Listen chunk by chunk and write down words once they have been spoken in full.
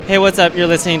Hey, what's up? You're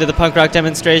listening to the punk rock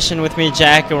demonstration with me,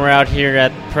 Jack, and we're out here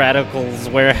at Pratical's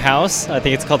warehouse. I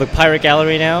think it's called the Pirate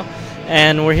Gallery now.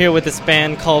 And we're here with this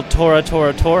band called Tora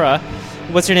Tora Tora.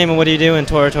 What's your name and what do you do in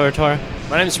Tora Tora Tora?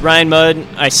 My name is Ryan Mudd.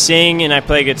 I sing and I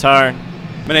play guitar.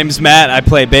 My name is Matt. I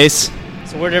play bass.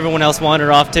 So where did everyone else wander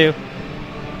off to?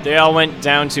 They all went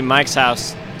down to Mike's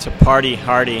house to party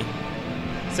hardy.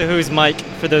 So who's Mike,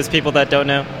 for those people that don't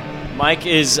know? Mike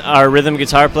is our rhythm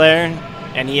guitar player,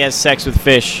 and he has sex with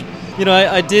fish. You know,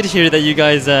 I did hear that you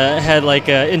guys had like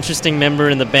an interesting member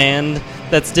in the band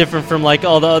that's different from like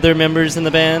all the other members in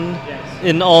the band. Yes.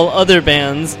 In all other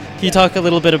bands. Can you talk a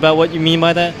little bit about what you mean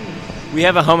by that? We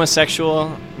have a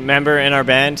homosexual member in our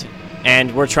band,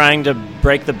 and we're trying to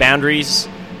break the boundaries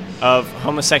of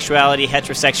homosexuality,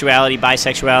 heterosexuality,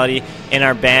 bisexuality in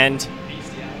our band.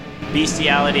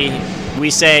 Bestiality. We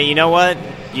say, you know what?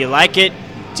 You like it,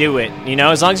 do it. You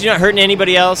know, as long as you're not hurting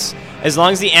anybody else, as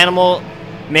long as the animal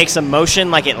makes a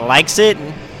motion like it likes it,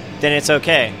 then it's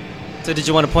okay. So did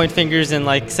you want to point fingers and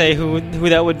like say who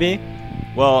that would be?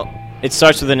 Well, it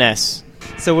starts with an S.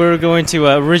 So we were going to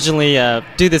originally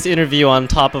do this interview on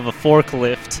top of a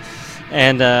forklift,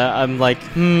 and I'm like,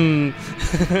 I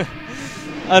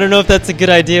don't know if that's a good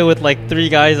idea with like three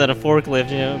guys on a forklift,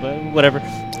 you know, but whatever.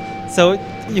 So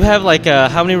you have like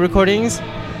how many recordings?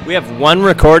 We have one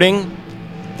recording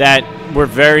that we're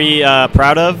very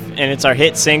proud of, and it's our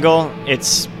hit single.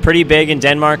 It's pretty big in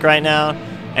Denmark right now,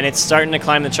 and it's starting to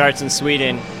climb the charts in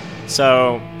Sweden.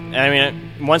 So, I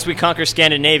mean, once we conquer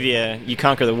Scandinavia, you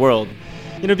conquer the world.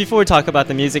 You know, before we talk about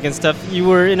the music and stuff, you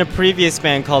were in a previous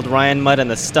band called Ryan Mudd and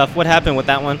the Stuff. What happened with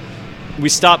that one? We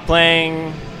stopped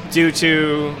playing due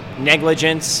to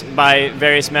negligence by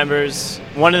various members.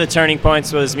 One of the turning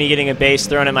points was me getting a bass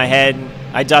thrown at my head.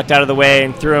 I ducked out of the way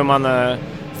and threw him on the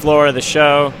floor of the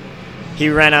show. He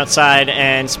ran outside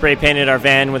and spray painted our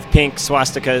van with pink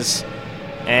swastikas,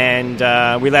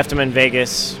 and we left him in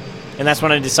Vegas. And that's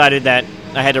when I decided that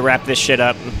I had to wrap this shit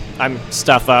up. I'm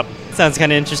stuff up. Sounds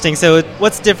kind of interesting. So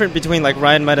what's different between like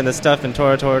Ryan Mudd and the Stuff and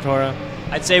Tora Tora Tora?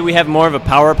 I'd say we have more of a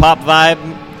power pop vibe.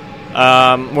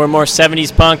 We're more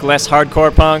 70s punk, less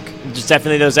hardcore punk. Just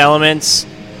definitely those elements.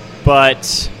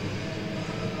 But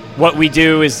what we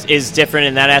do is different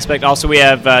in that aspect. Also, we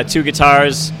have two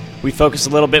guitars. We focus a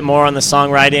little bit more on the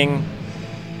songwriting.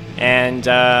 And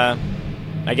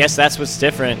I guess that's what's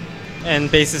different. And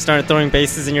bassists aren't throwing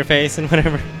basses in your face and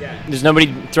whatever? Yeah. There's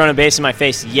nobody throwing a bass in my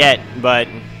face yet, but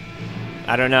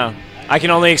I don't know. I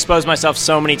can only expose myself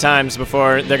so many times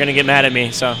before they're going to get mad at me,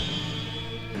 so...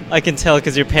 I can tell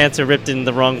because your pants are ripped in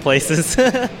the wrong places.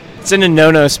 It's in a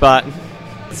no-no spot.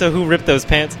 So who ripped those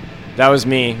pants? That was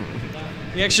me.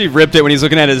 He actually ripped it when he was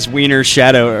looking at his wiener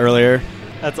shadow earlier.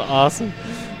 That's awesome.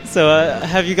 So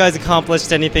have you guys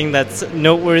accomplished anything that's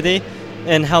noteworthy?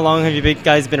 And how long have you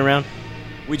guys been around?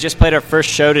 We just played our first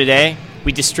show today.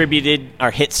 We distributed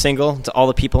our hit single to all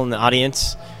the people in the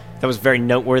audience. That was very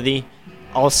noteworthy.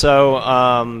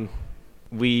 Also,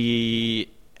 we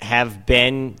have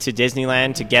been to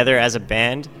Disneyland together as a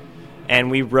band,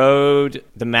 and we rode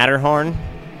the Matterhorn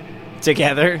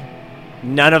together.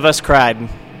 None of us cried.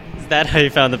 Is that how you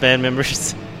found the band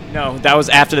members? No, that was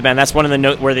after the band. That's one of the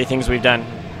noteworthy things we've done.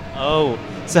 Oh,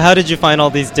 so how did you find all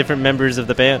these different members of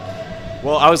the band?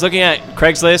 Well, I was looking at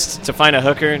Craigslist to find a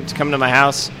hooker to come to my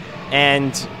house,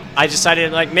 and I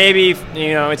decided, like, maybe,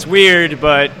 you know, it's weird,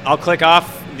 but I'll click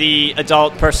off the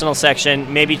adult personal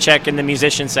section, maybe check in the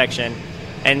musician section.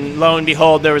 And lo and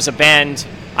behold, there was a band.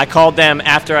 I called them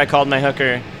after I called my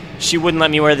hooker. She wouldn't let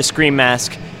me wear the Scream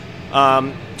mask.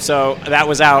 So that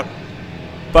was out.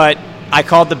 But I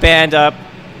called the band up,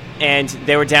 and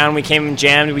they were down. We came and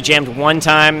jammed. We jammed one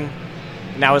time,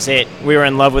 and that was it. We were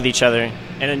in love with each other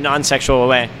in a non-sexual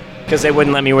way because they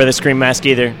wouldn't let me wear the Scream mask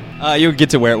either. You'll get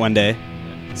to wear it one day.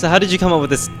 So how did you come up with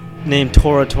this name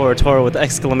Tora Tora Tora with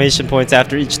exclamation points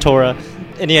after each Tora?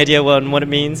 Any idea what it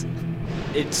means?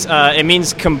 It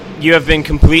means you have been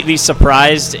completely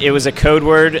surprised. It was a code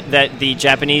word that the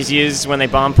Japanese used when they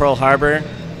bombed Pearl Harbor.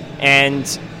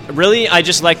 And really, I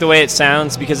just like the way it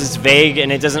sounds because it's vague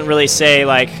and it doesn't really say,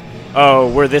 like, oh,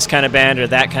 we're this kind of band or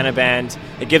that kind of band.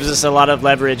 It gives us a lot of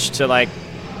leverage to, like,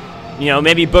 you know,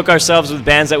 maybe book ourselves with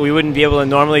bands that we wouldn't be able to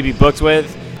normally be booked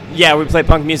with. Yeah, we play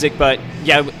punk music, but,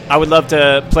 yeah, I would love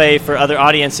to play for other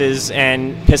audiences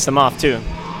and piss them off, too.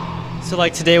 So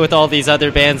like today with all these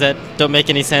other bands that don't make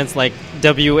any sense, like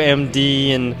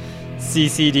WMD and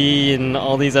CCD and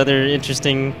all these other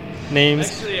interesting names?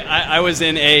 Actually, I was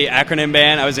in a acronym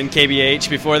band. I was in KBH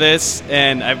before this,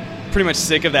 and I'm pretty much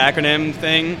sick of the acronym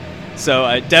thing, so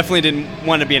I definitely didn't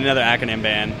want to be in another acronym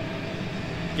band.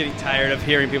 Getting tired of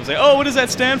hearing people say, oh, what does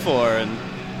that stand for? And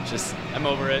just I'm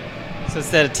over it. So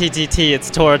instead of TTT, it's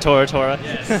Tora Tora Tora.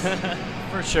 Yes.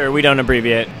 For sure, we don't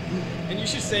abbreviate. And you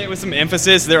should say it with some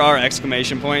emphasis. There are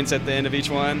exclamation points at the end of each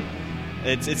one.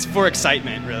 It's for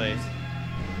excitement, really.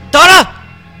 Tora!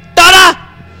 Tora!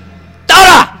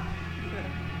 Tora!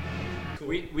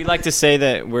 We like to say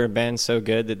that we're a band so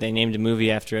good that they named a movie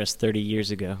after us 30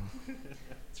 years ago.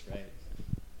 That's right.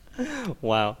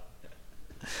 Wow.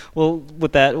 Well,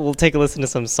 with that, we'll take a listen to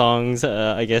some songs.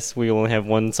 I guess we only have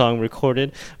one song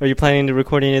recorded. Are you planning to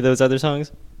record any of those other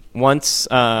songs? Once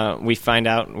we find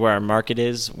out where our market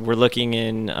is, we're looking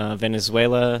in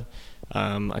Venezuela,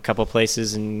 a couple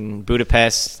places in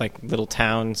Budapest, like little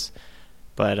towns.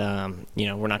 But,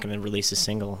 we're not going to release a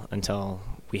single until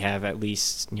we have at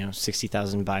least,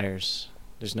 60,000 buyers.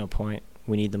 There's no point.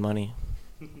 We need the money.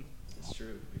 It's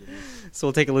true. So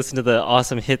we'll take a listen to the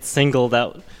awesome hit single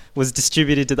that was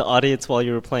distributed to the audience while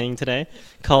you were playing today,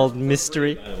 called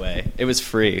Mystery. By the way, it was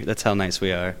free. That's how nice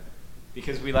we are.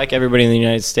 Because we like everybody in the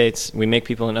United States. We make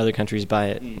people in other countries buy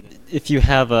it. If you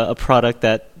have a product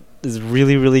that is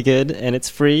really, really good and it's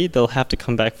free, they'll have to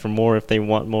come back for more if they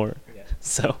want more. Yeah.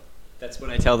 So That's what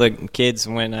I tell the kids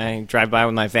when I drive by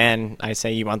with my van. I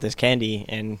say, you want this candy?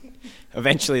 And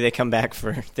eventually they come back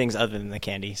for things other than the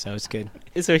candy, so it's good.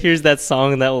 So here's that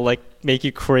song that will make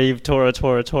you crave Tora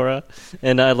Tora Tora,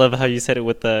 and I love how you said it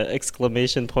with the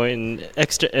exclamation point and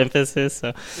extra emphasis.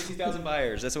 So 60,000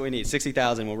 buyers. That's what we need.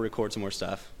 60,000. We'll record some more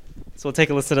stuff. So we'll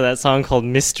take a listen to that song called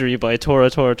Mystery by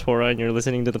Tora Tora Tora, and you're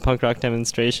listening to the Punk Rock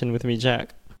Demonstration with me,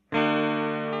 Jack.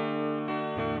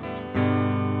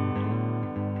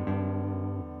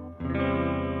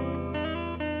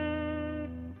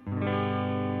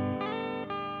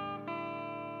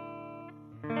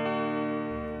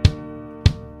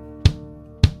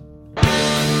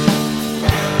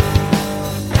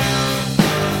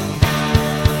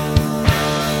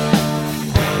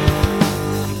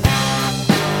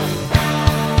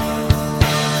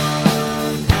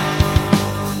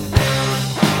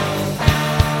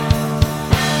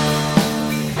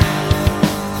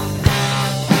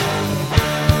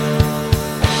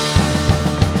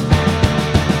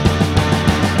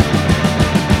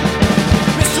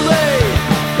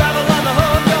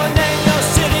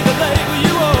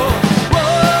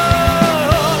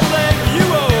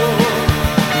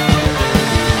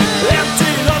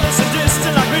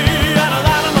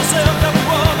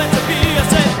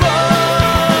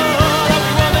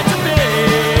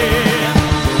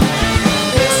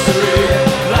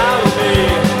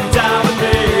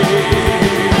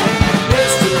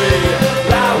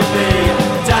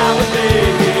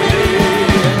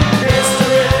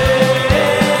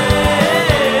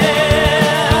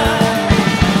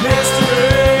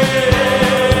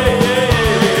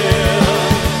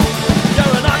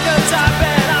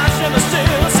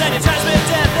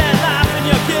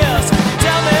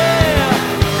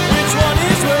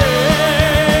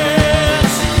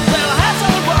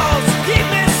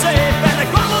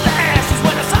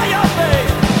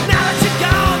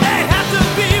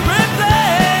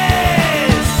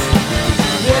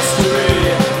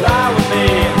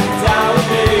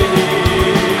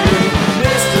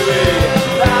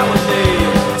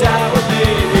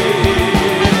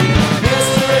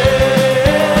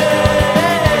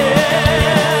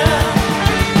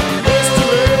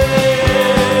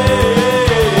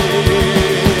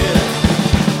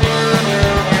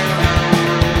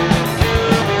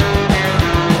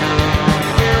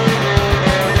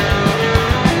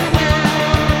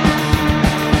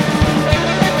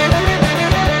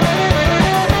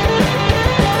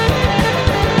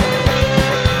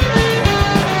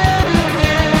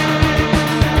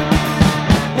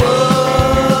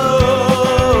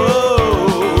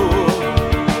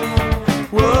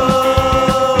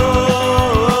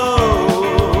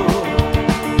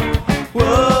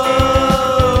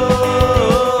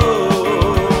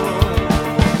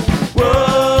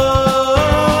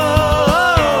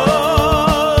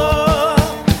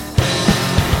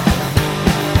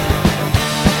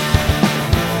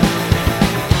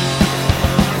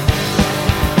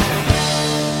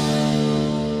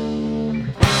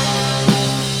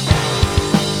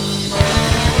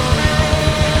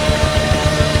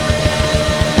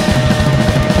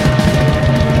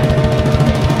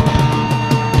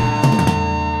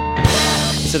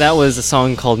 So that was a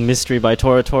song called Mystery by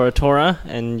Tora Tora Tora,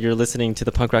 and you're listening to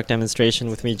the Punk Rock Demonstration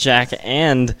with me, Jack,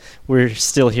 and we're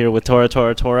still here with Tora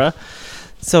Tora Tora.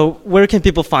 So where can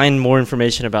people find more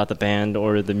information about the band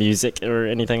or the music or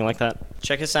anything like that?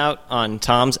 Check us out on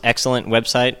Tom's excellent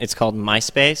website. It's called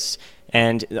MySpace,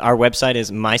 and our website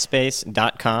is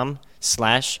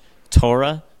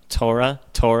myspace.com/Tora, Tora,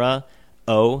 Tora,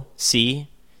 OC,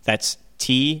 That's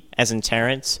T as in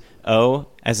Terrence, O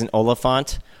as in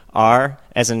Oliphant, R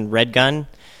as in Red Gun,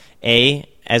 A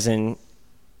as in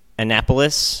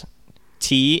Annapolis,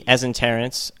 T as in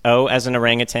Terrence, O as in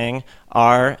Orangutan,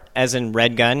 R as in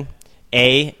Red Gun,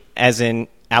 A as in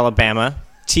Alabama,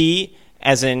 T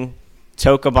as in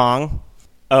Tokabong,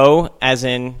 O as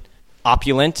in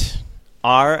Opulent,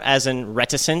 R as in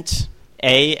Reticent,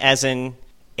 A as in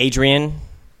Adrian,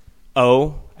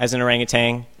 O as in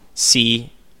Orangutan,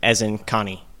 C as in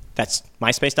Connie. That's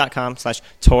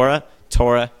myspace.com/Tora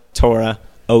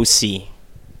OC.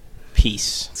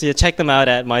 Peace. So you check them out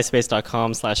at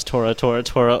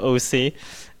myspace.com/Tora OC.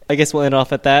 I guess we'll end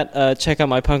off at that. Check out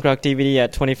my punk rock DVD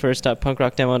at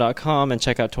 21st.punkrockdemo.com and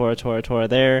check out Tora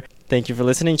there. Thank you for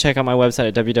listening. Check out my website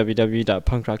at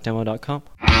www.punkrockdemo.com.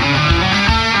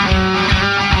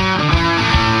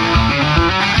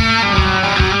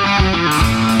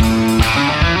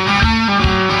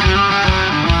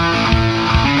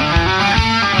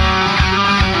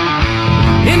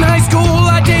 In high school,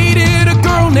 I dated a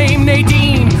girl named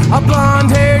Nadine, a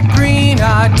blonde-haired,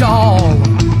 green-eyed doll.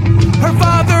 Her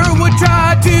father would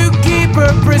try to keep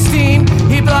her pristine.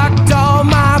 He blocked all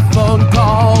my phone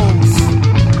calls.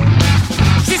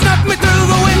 She snuck me through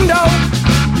the window,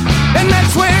 and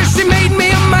that's where she made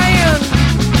me a man.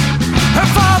 Her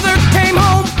father came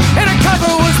home, and her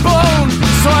cover was blown,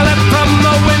 so I leapt from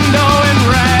the window and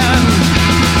ran.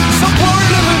 So pour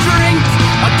another drink,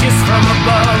 a kiss from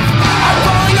above. I'm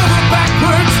falling over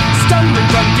backwards, stunned and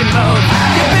drunk in love.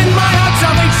 You've been my heart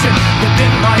salvation, you've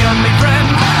been my only friend.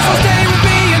 So stay with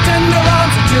me in tender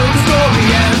arms until the story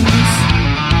ends.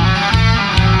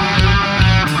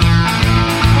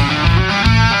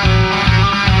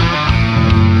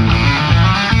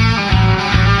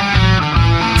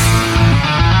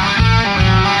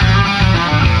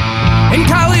 In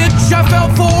college I fell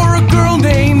for a girl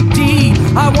named Dee.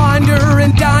 I wined her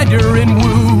and dined her and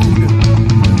wooed.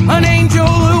 An angel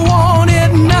who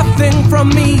wanted nothing from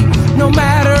me, no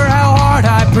matter how hard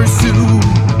I pursued.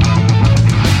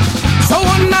 So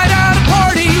one night at a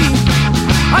party,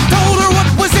 I told her what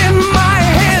was in my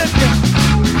head.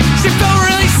 She felt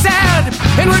really sad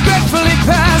and regretfully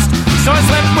passed, so I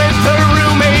slept with her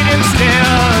roommate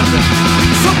instead.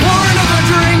 So pour another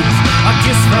drink, a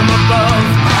kiss from above.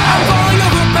 I'm falling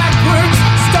over backwards,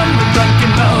 stunned and drunk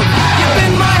in love. You've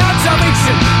been my heart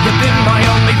salvation, you've been my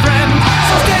only friend.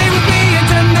 So stay with me in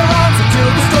tender arms until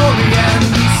the story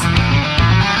ends.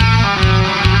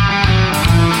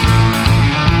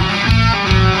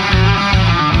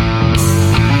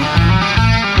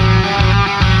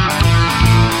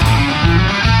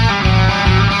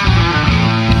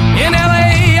 In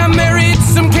LA, I married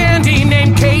some candy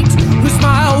named Kate, whose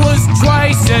smile was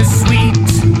twice as sweet.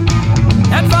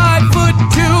 At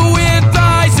 5'2" with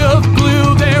eyes of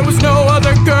blue, there was no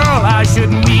other girl I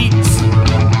should meet.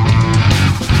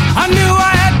 I knew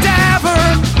I had to have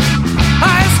her.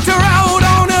 I asked her out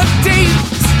on a date.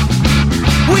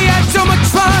 We had so much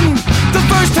fun the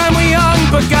first time we hung,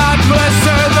 but God bless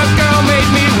her, the girl made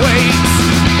me wait.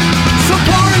 So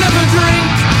pour another drink,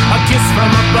 a kiss from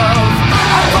above.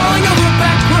 I'm falling over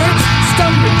backwards,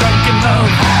 stunned and drunk in love.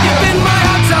 You've been my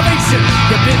heart salvation,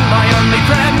 you've been my only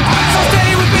friend. So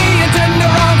stay with me in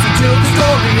tender arms until the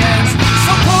story ends.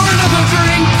 So pour another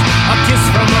drink, a kiss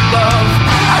from above.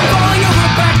 I'm falling over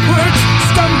backwards,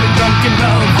 stunned and drunk in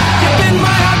love. You've been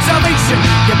my heart salvation,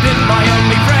 you've been my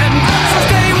only friend. So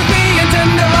stay with me in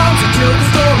tender arms until the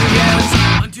story ends.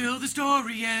 Until the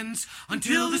story ends,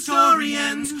 until the story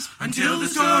ends, until the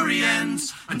story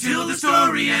ends, until the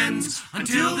story ends,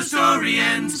 until the story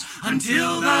ends,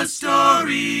 until the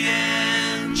story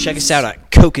ends. Check us out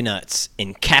at Coconuts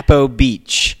in Capo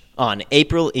Beach on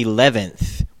April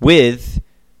 11th with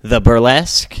The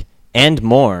Burlesque and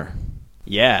more.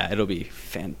 Yeah, it'll be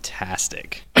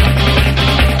fantastic.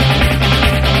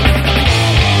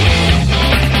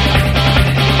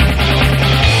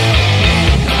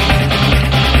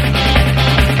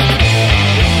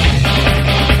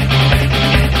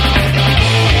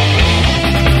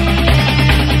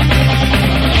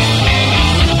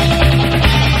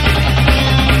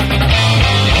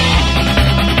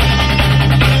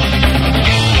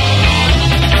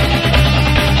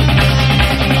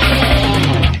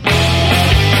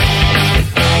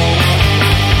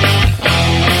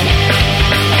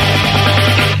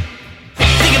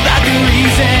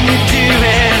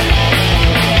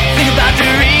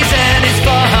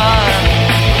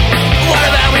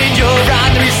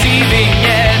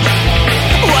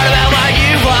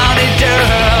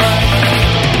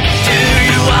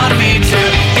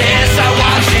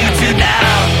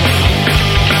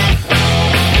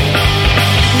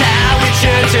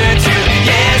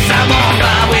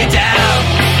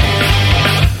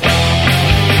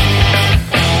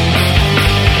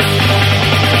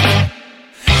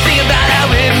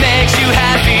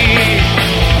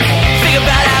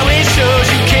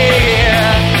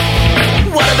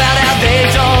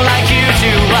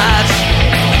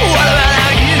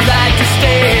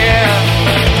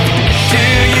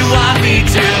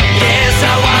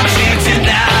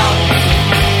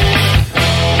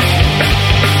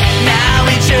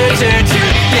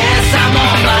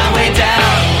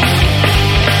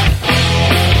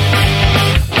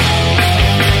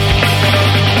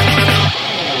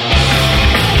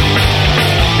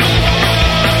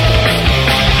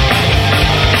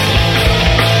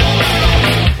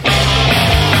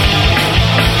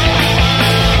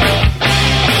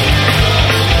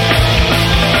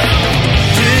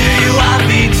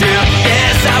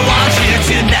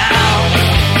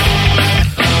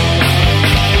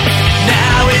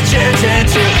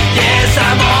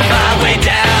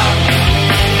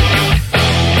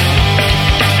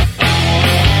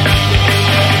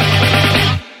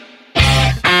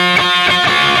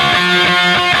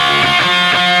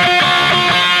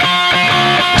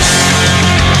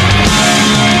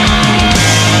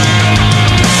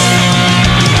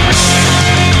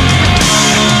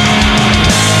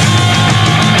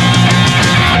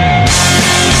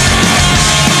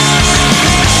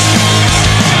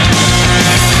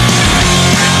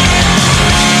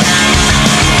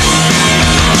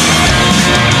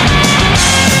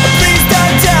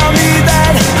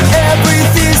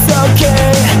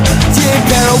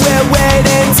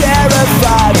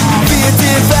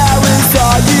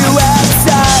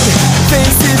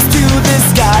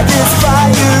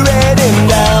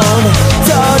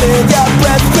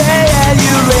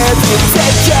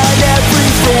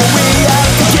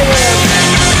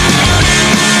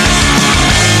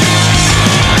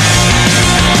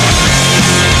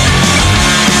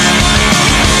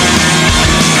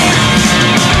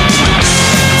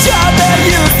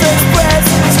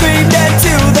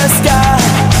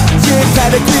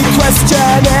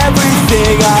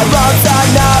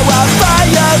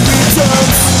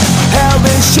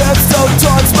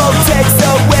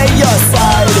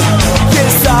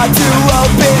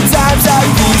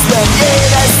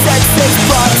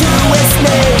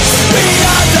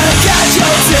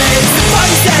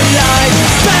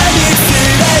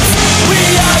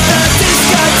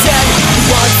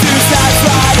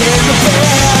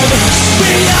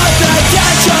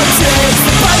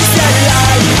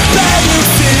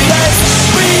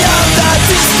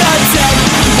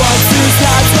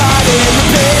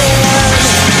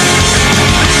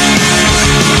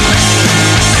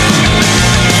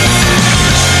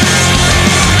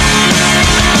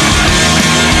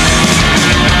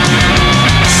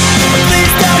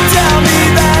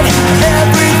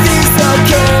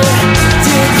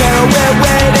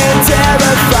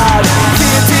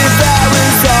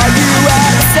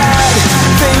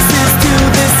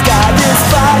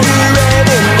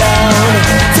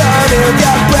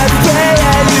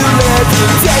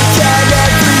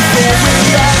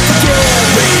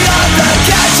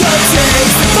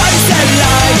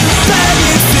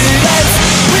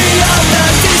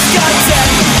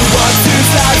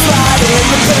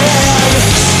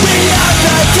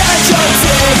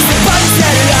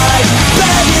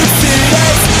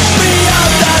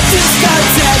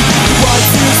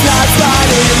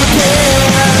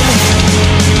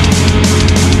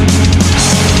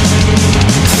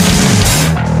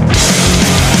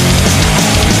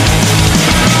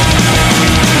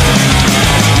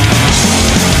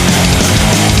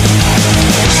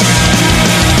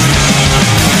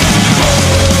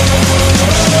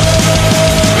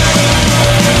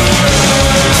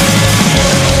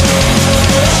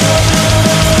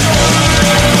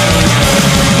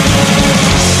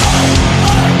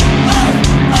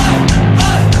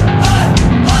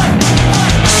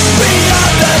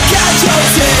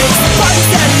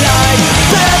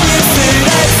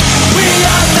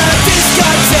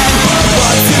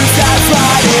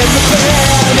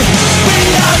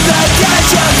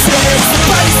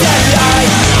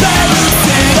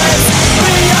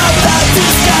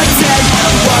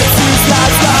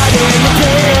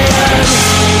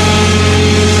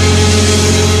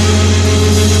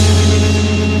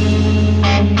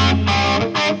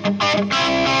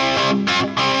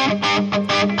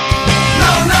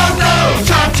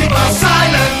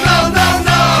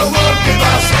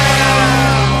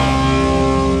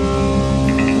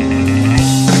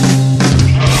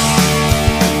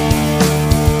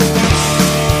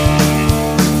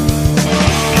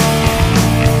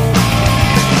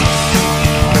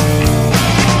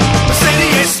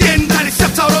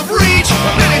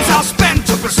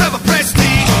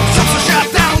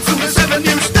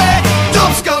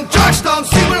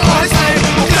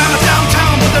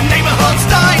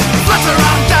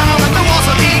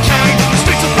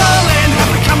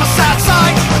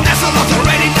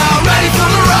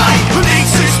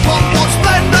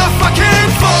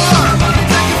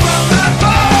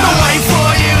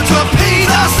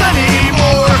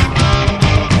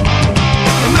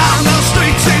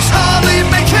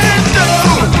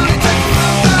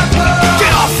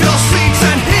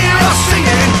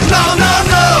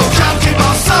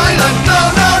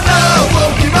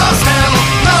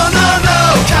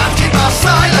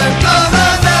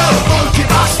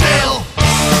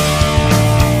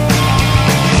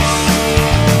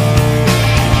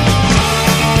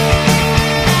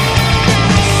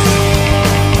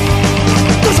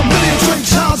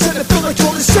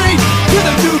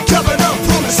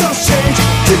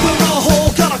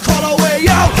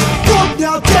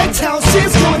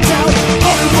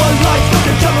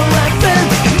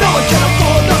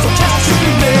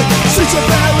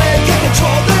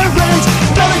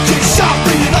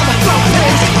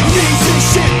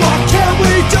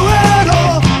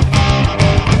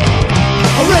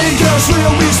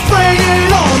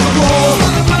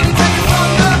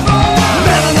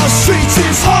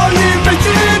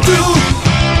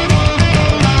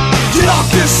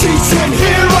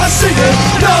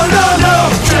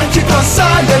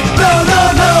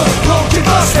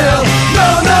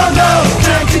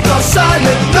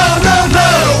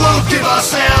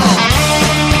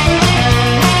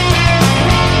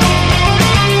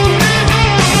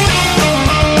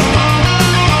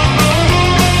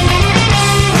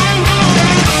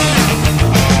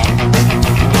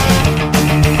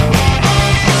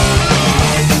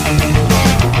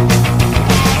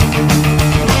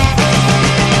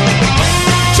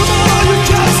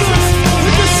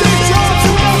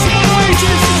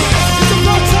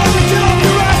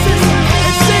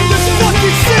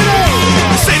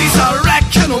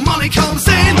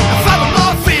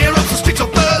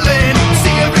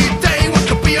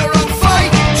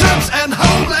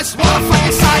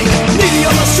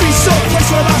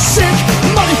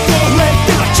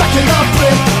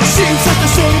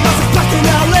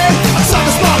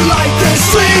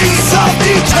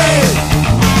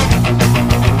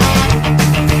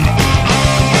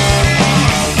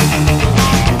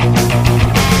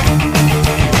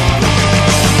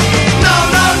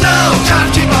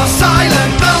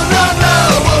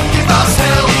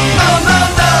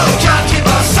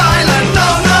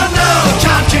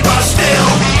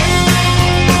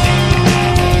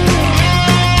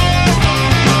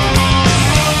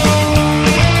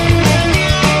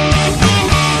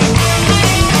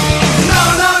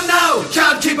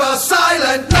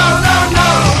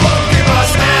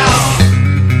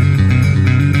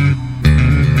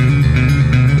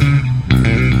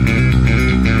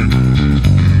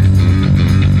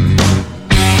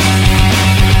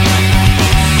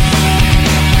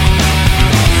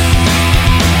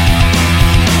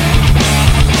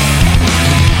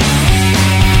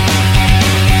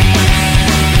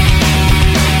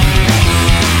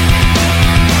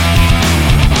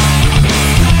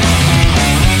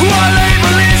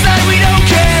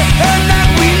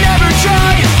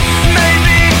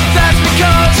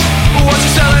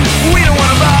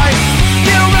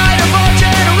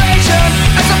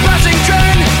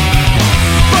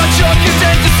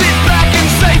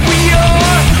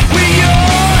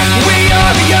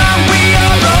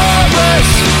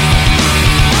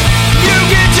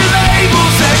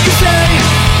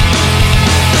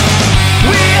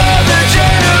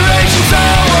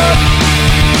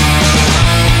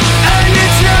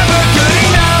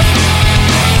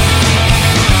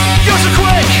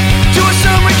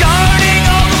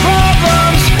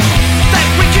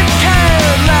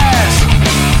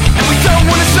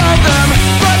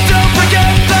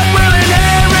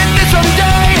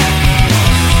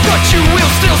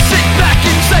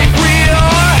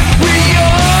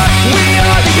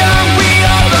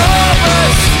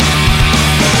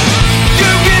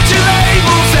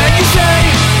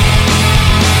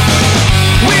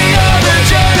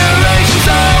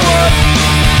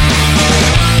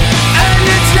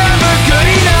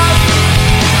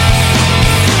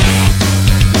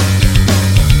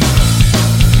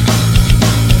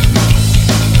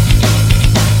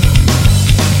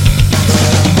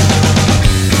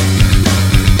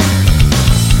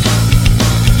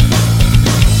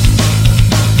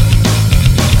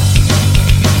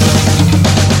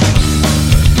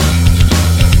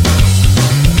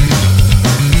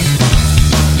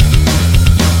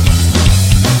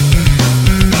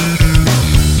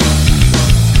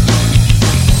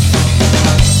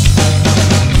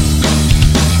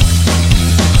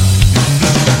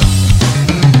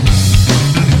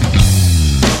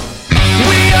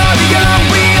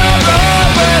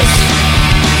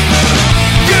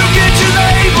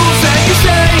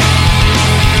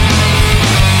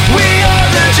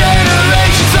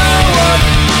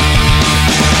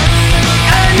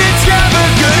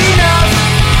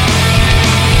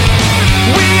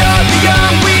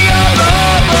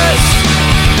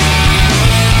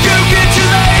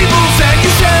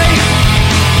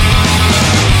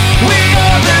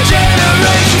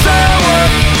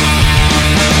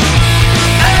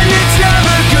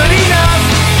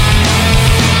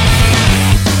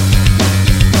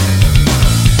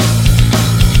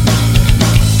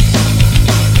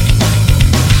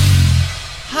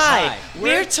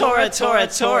 We're Tora Tora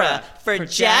Tora for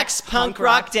Jack's Punk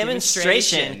Rock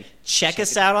Demonstration. Check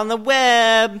us out on the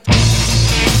web.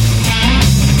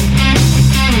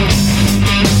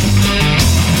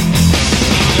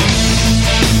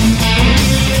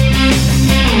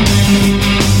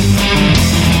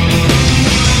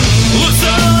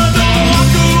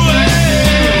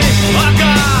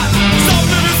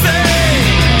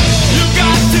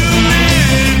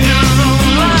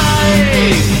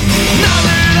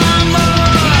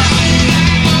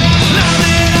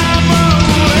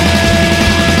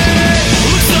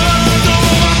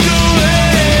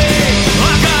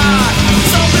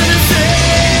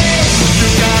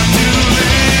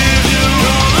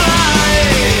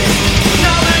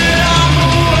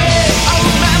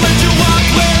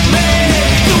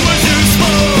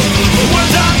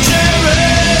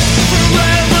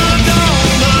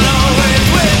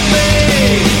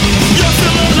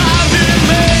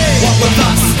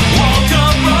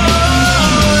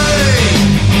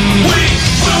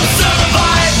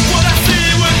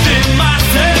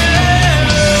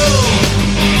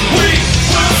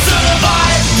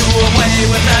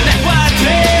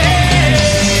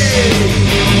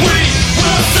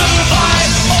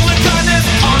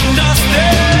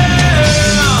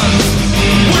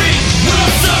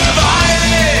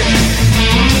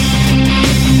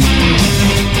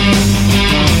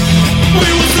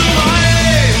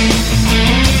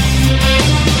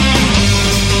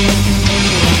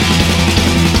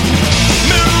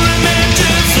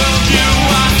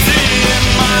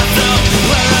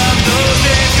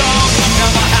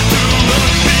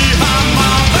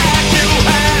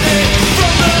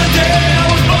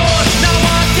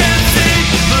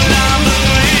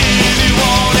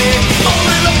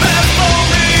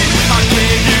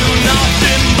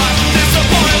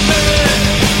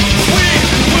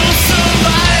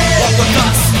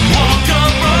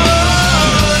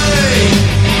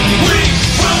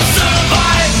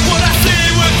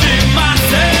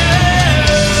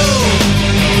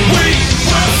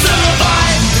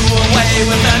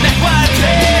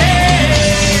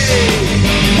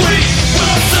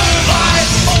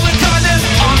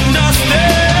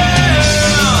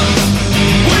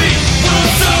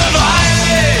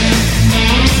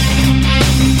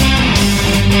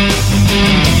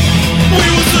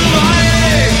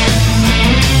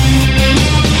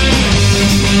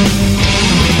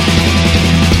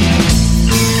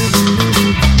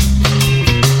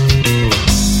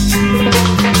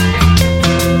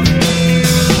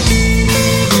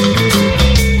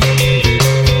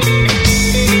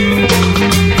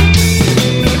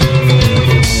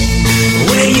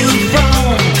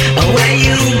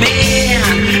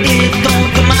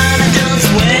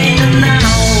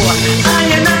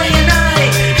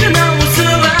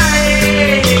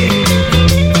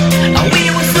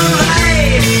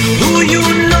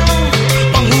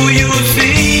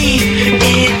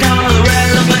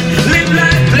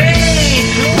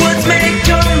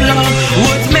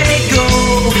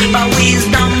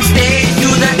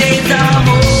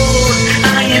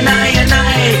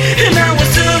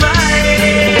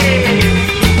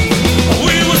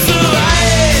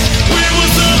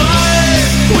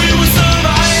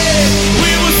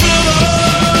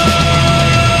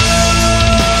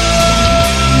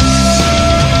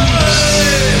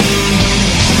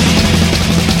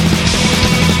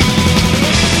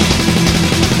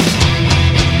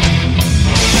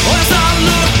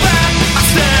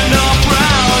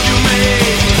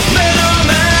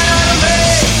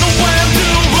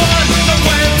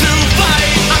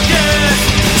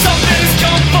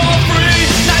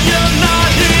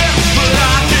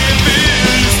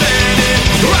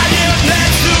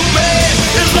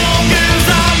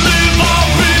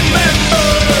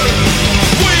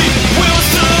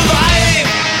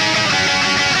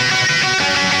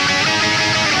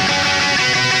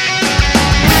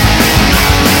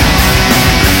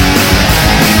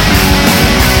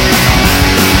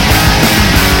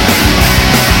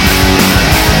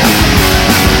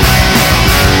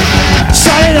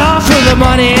 the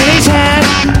money in his hand.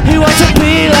 He wants to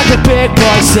be like the big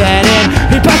boy said, and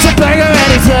he packs a burger and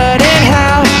he's learning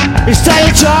how. He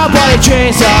started a job while he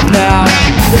dreams of now.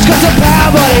 He's got the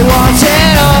power but he wants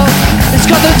it all. He's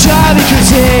got the job he can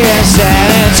see and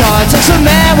stand, and so it takes a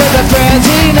man with the friends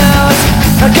he knows,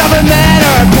 a government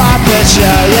or a puppet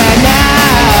show. Yeah,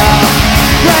 now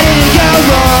ready to go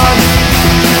wrong.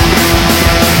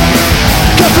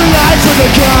 Go through life with a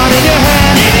gun in your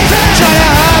hand, try to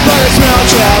hide but there's no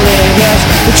trail lingers.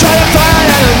 You try to find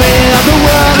out the meaning of the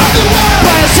world,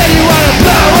 but instead you wanna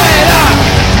blow it up.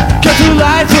 Go through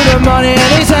life with the money in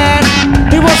his hand,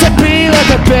 He wants to be like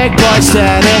a big boy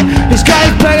standing. He's got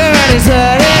his burger and he's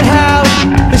learning how.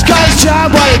 He's got his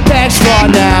job, what he begs for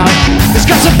now. He's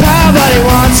got some power but he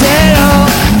wants it all.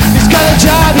 He's got a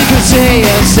job you can see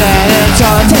him standing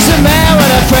tall. Takes a man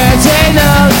with a frenzy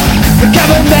nose. The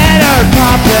government or a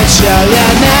puppet show you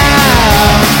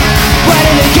now. Where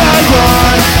did it go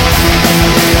wrong?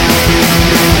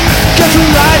 Go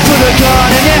through life with a gun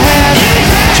in your hand,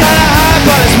 trying to hide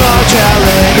but his mojo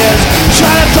lingers.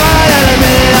 Trying to find an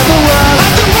minute of the world,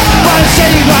 but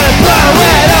instead you wanna blow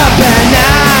it up. And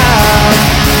now,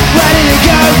 where did it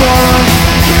go wrong?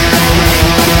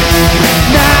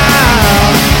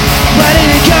 Now, where did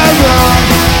it go wrong?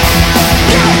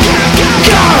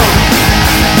 Go!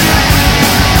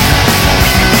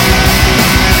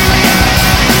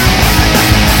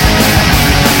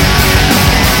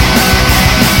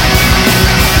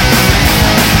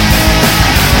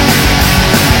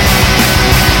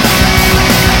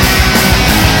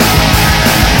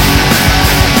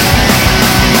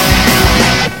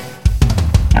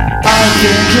 I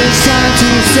think it's time to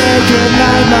say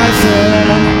goodnight, my friend.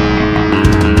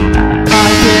 I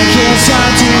think it's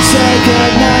time to say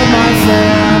goodnight, my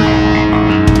friend.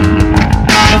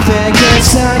 I think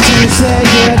it's time to say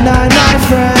goodnight, my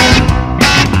friend.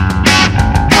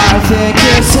 I think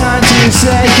it's time to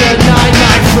say goodnight,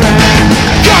 my friend.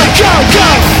 Go, go, go!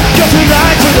 Go through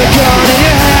life with a gun in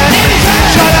your hand.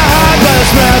 Try to hide but a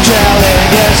smell trail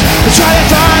lingers. Try to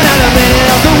find out a minute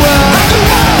of the world,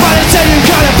 but instead you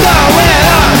gotta blow it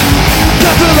up. Go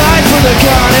through life with a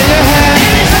gun in your hand.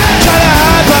 Try to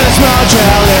hide but a small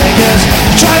trail lingers.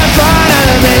 Try to find out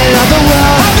a minute of the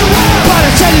world, but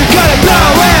instead you gotta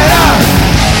blow it up.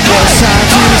 It's time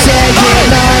to say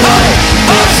goodnight.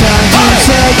 It's time to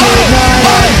say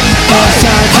goodnight. It's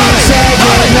time to say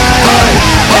goodnight.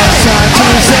 It's time to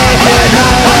say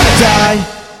goodnight.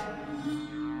 Die.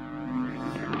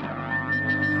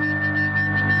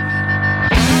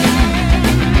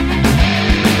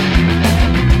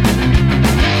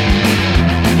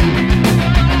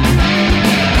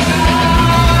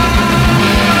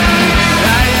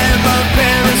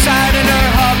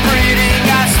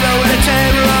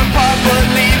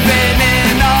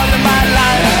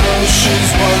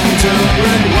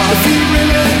 If you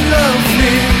really love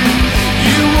me,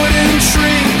 you wouldn't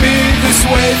treat me this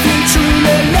way. If you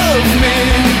truly love me,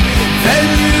 then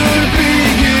you'd be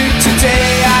here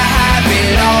today. I have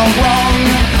it all wrong.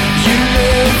 You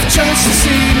live just to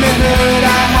see me hurt.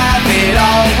 I have it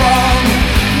all wrong.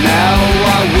 Now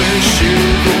I wish you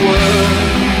the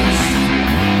worst.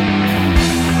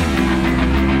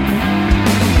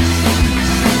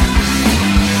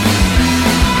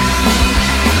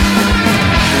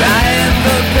 I am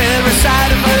the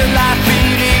parasite of her life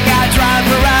beating. I drive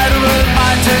her out of her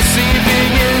mind.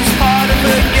 Deceiving is part of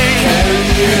the game. Can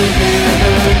you hear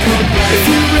her complain? If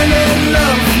you really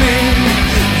love me,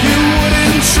 you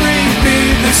wouldn't treat me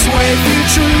this way. If you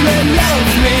truly love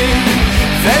me,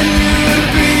 then you'd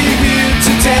be here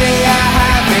today. I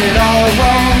have it all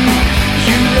wrong.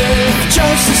 You live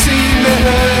just to see me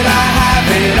hurt. I have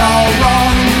it all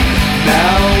wrong.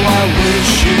 Now I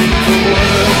wish you the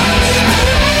worst.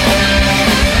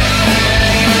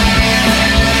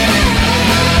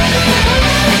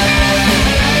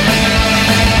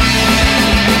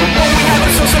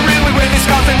 So surreal, we wear these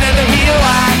scars and never heal.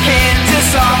 I can't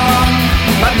disarm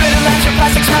my bitter lights, your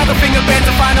plastic smile, the finger bands,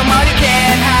 the final mile. You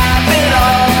can't have it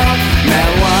all.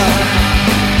 Now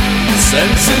I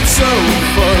sense it's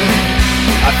over.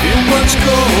 I feel much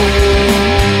colder.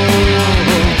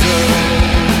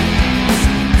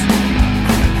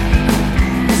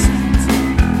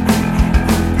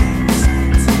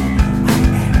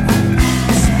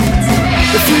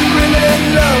 If you really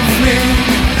love me,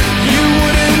 you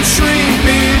wouldn't treat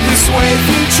me this way. If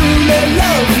you truly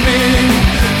love me,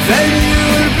 then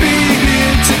you'd be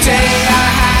here today. I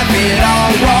have it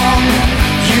all wrong.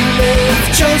 You live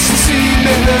just to see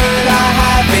me hurt. I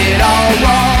have it all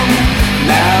wrong.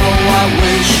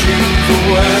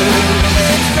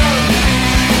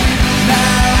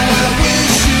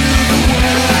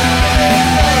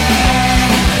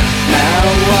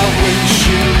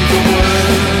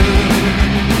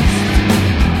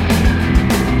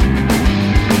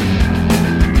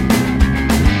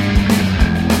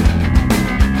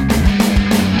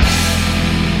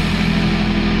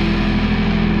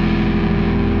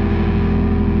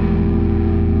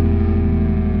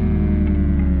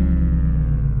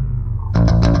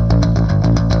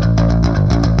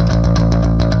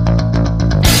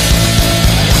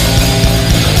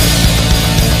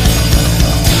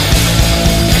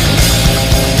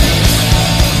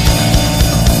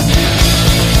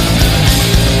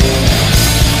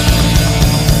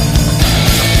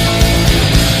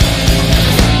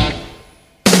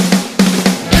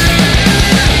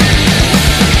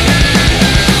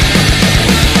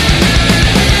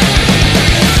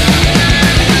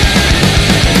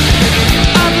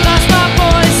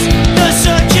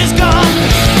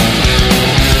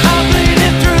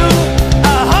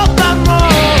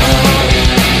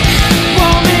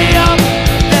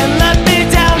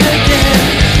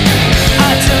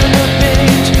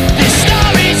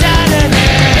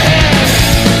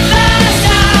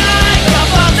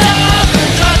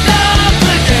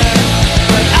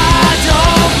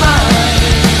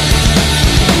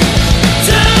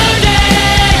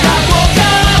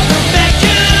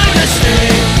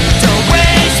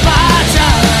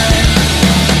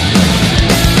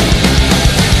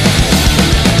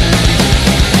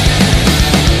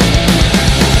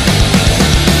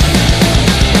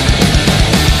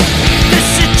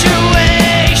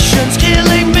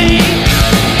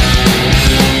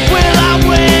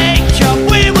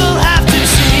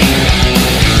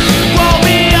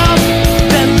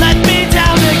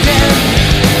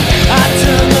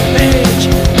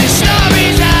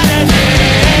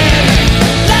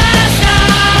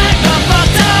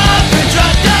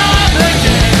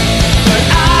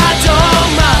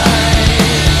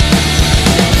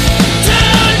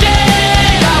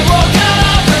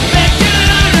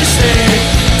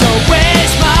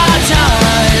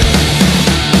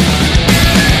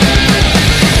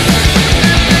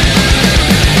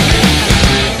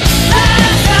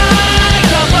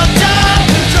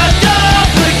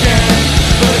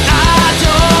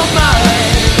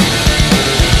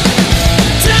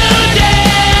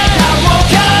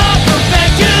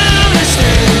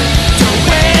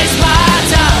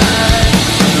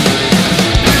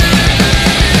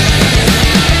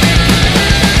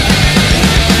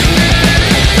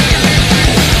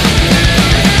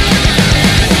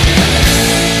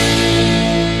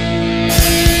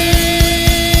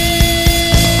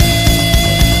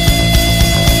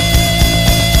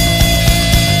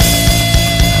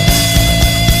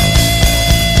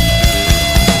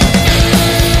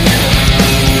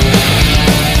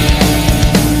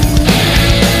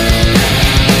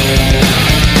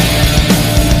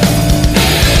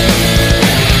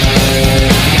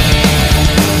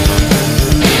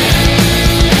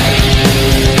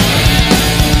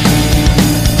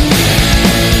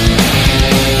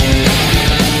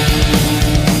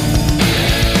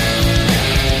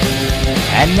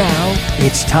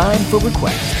 It's time for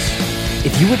requests.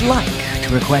 If you would like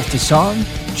to request a song,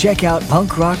 check out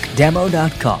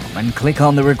punkrockdemo.com and click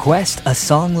on the Request a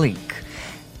Song link.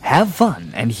 Have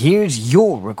fun, and here's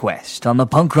your request on the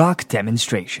punk rock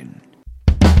demonstration.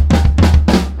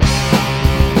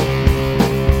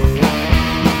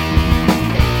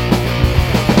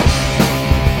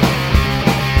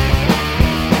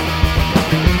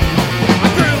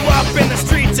 I grew up in the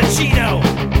streets of Chino.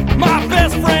 My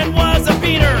best friend was a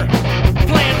beater,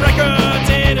 playing records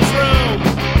in his room.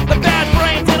 The bad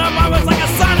brains in our mind was like a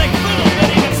sonic boom. But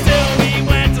even still we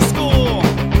went to school,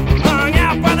 hung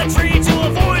out by the tree to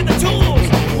avoid the tools.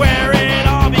 Where it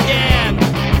all began,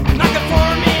 not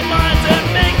conforming minds that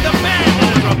make the man.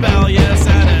 And a rebellious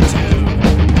attitude,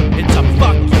 it's a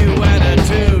fuck you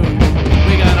attitude.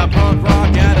 We got a punk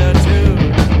rock attitude.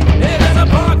 It is a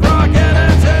punk rock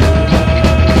attitude.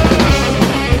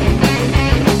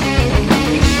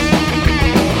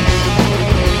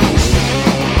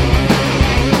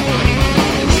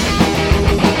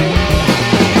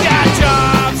 Got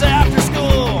jobs after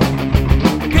school,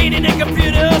 painting in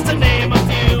computers to name a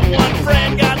few. One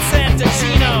friend got sent to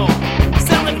Chino,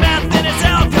 selling meth in his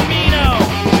El Camino,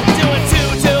 doing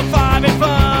 2 till 5 and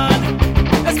fun,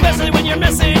 especially when you're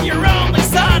missing your only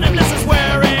son. And this is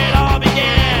where it all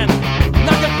began,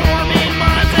 not conforming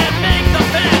minds that make the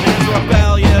band. It's a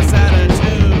rebellious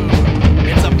attitude,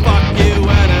 it's a fuck you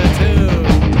attitude.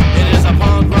 It is a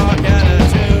punk rock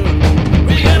attitude.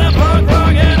 We got a punk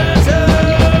rock attitude.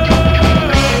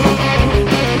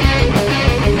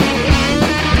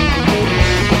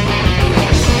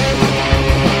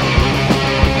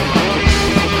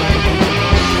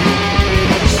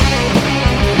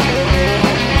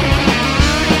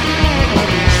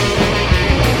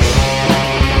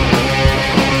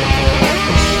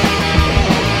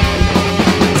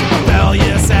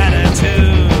 Rebellious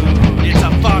attitude, it's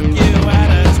a fuck you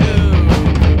attitude.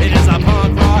 It is a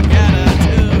punk rock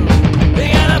attitude.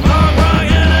 We got a punk rock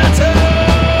attitude.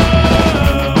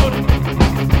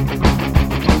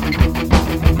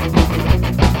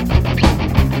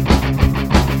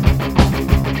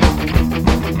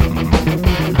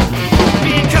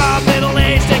 Being caught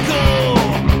middle-aged and cool,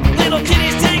 little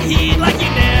kiddies take heed like you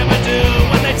never do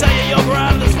when they tell you you'll grow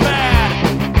out of this fad.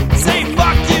 Say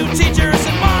fuck you, teachers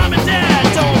and mom and dad.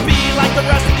 Don't be like the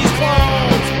rest of these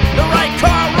clones. The right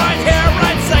car, right hair,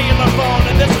 right cellular phone.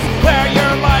 And this is where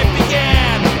your life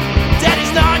began.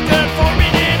 Daddy's not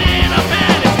conforming in a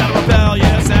band. He's got a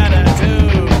rebellious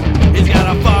attitude. He's got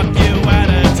a fuck you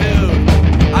attitude.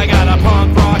 I got a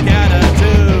punk rock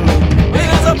attitude. It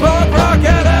is a punk rock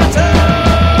attitude.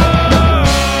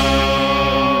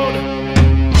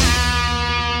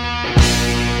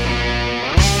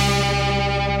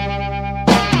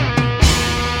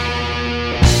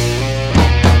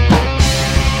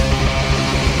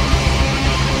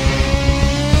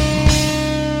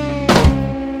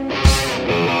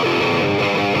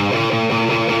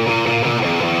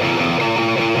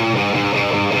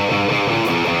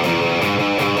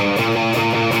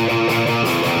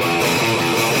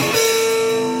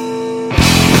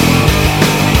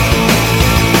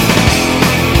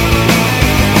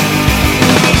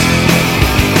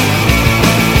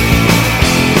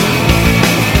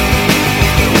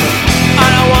 I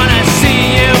don't wanna see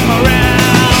you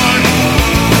around.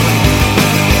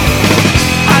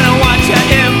 I don't want you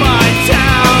in my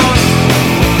town.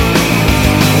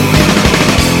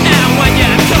 And when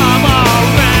you come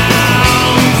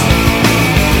around,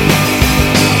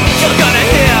 you're gonna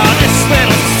hear this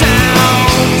little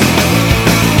sound.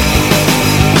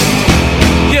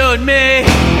 You and me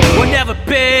will never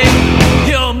be.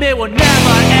 You and me will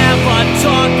never ever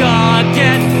talk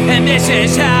again. And this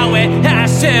is how it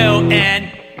has to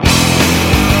end.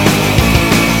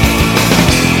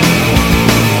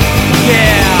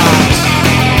 Yeah.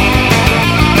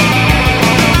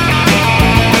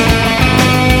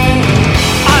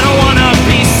 I don't wanna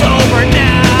be sober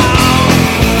now.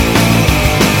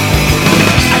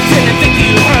 I didn't think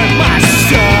you heard my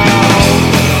soul.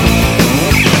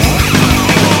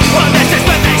 Well, this is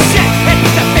when the shit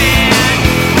hits the fan.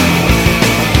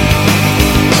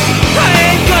 I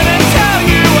ain't gonna tell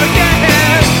you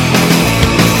again.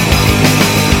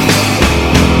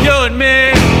 You and me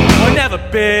will never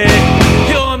be.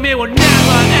 You and me will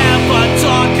never ever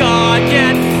talk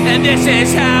again. And this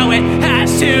is how it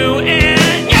has to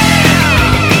end. Yeah!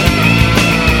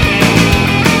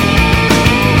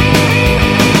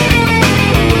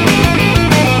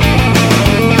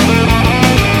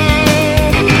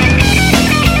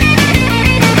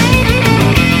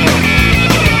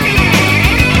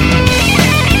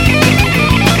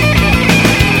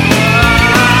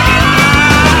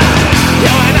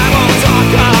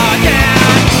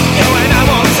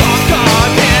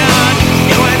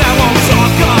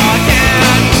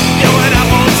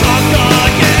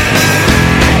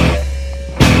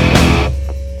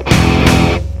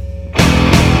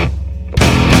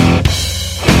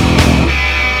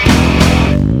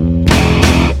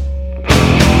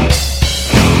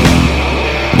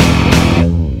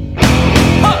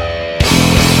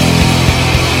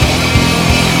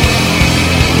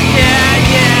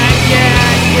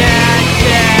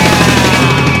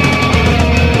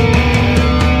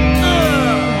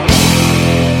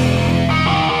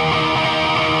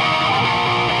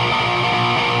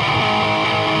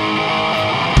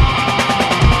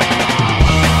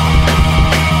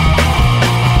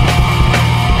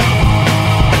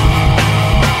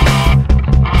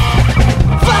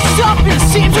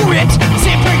 ripped.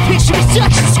 Same perfect picture with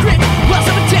such a script. Lost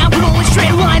up and down, but only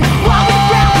straight line. Walking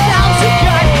around without a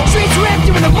guide. Streets were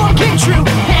empty when the one came true.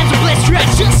 Hands are blistered, I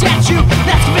just at you.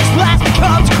 That's the best last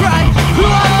becomes a crime. Who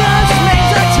on knows just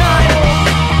makes our time.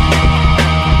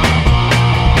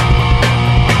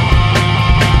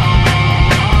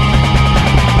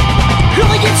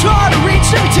 Only gets harder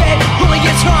each every day. Only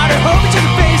gets harder, home to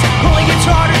the face. Only gets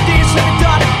harder, things let me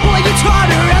done. Only gets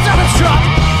harder as our hearts drop.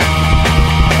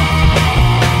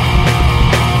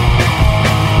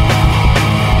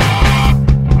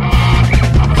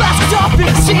 Glasses off and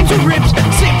the seams are ripped.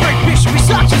 Same break picture, we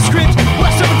suck to the script.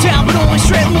 Left up and down, but only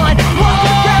straight line.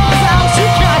 Walking around with hours too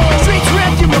kind. Streets were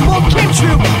empty when one came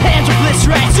true. Hands are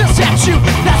blistered, I just at you.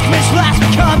 That's when last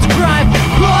becomes a crime.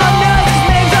 All night just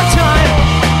makes our time.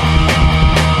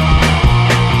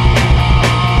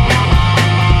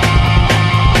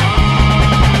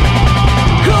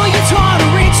 Only gets harder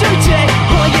each every day.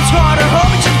 Only gets harder,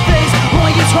 home to the face.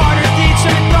 Only gets harder, things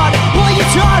every thought. Only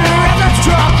gets harder as I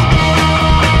drop.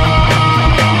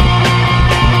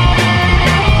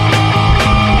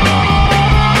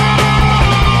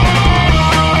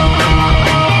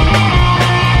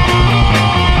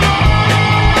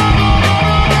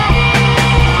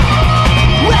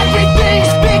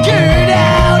 Everything's figured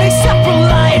out except for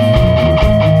life.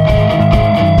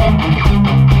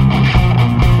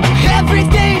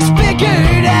 Everything's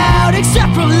figured out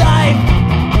except for life.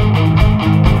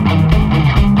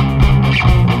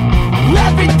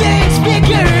 Everything's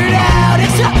figured out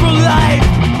except for life.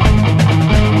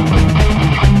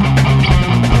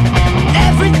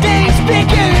 Everything's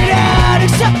figured out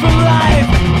except for life.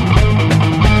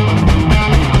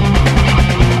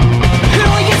 It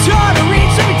only gets harder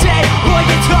each every day. Only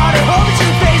gets harder, hold it to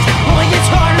the face. Only gets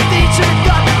harder, things every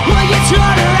thought. Only gets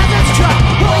harder as it's dropped.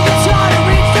 Only gets harder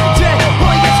each every day.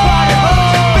 Only gets harder, hold it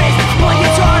to the face. Only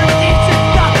gets harder, things every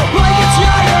thought. Only gets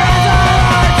harder as our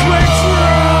hearts were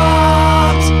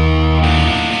dropped.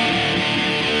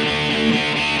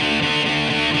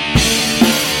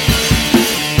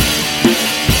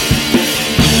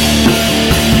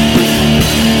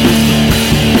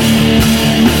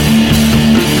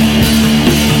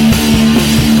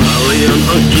 Paljon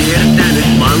on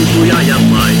kiertänyt pantuja ja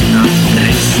maita.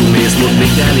 Reissumies mut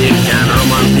mikälikään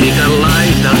romantiikan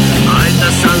laita.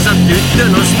 Aitassansa tyttö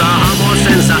nostaa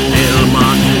hamosensa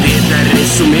helmaa. Tietää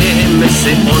reissumiehemme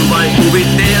se on vain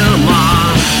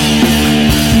kuvitelmaa.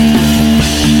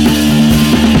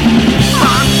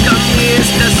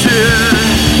 Matkamiestä syö.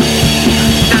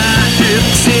 Tää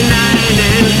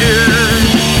yksinäinen yö.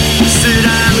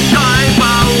 Sydän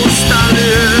kaipausta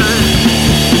lyö.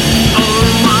 On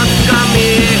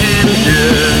matkamiehen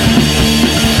työ.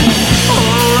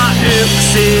 Olla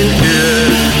yksin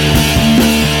yö.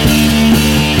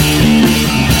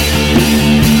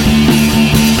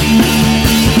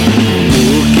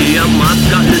 Kulkija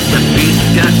matka yhtä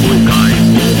pitkä kuin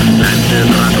kaipuu.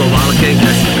 Lämpön rako valkeen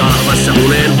käsi kahvassa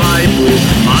uneen vaipuu.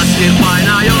 Askel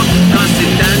painaa jo kassi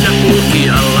täynnä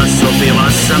kulkijalla.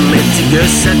 Sopivassa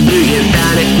metsikössä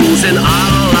tyhjentää ne kuusen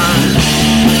alla.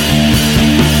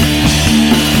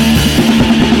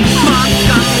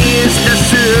 Matkamiestä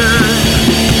syö.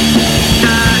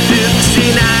 Tää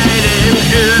yksinäinen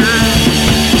yö.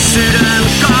 Sydän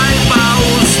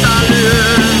kaipausta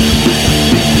lyö.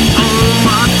 On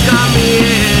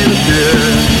matkamiehen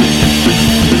työ.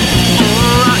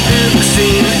 Olla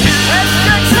yksin yö.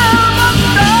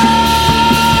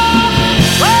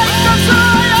 Vaikka sä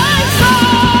jäit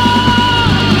saa,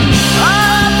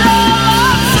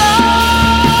 ajatella saa.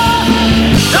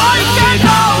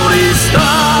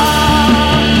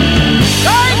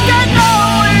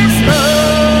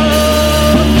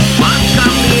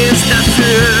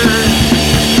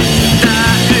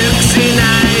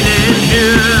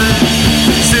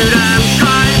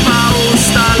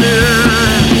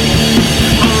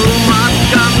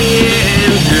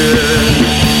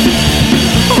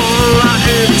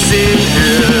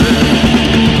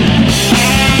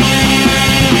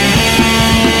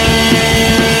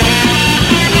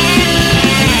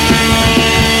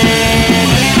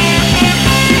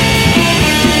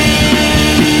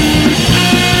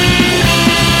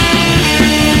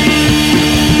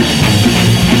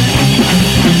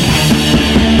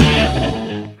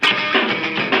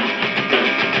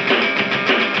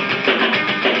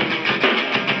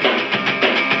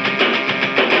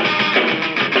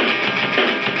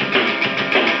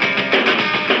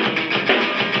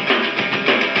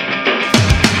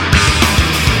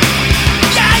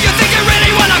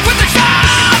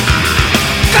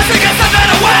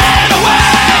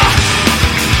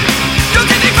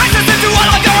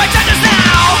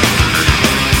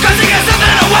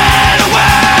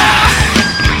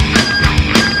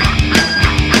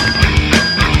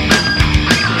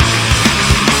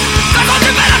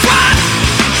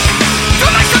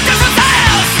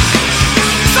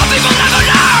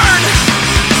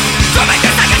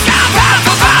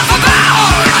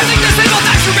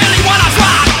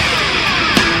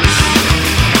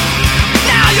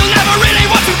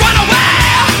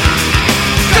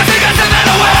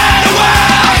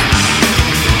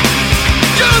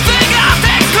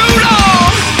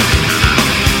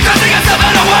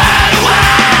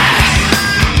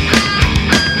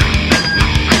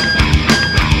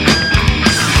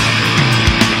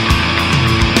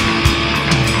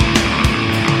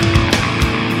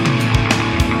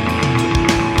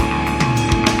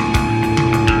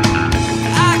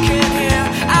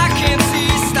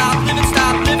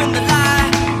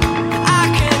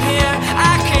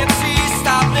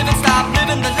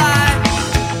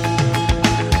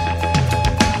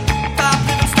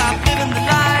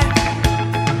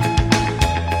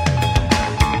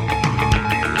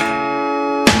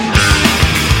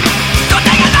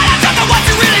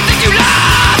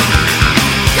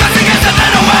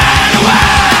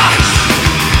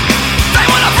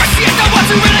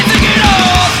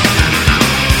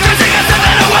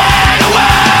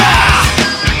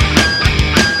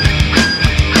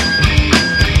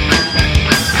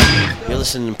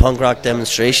 Punk Rock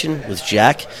Demonstration with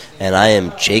Jack, and I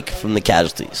am Jake from the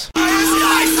Casualties.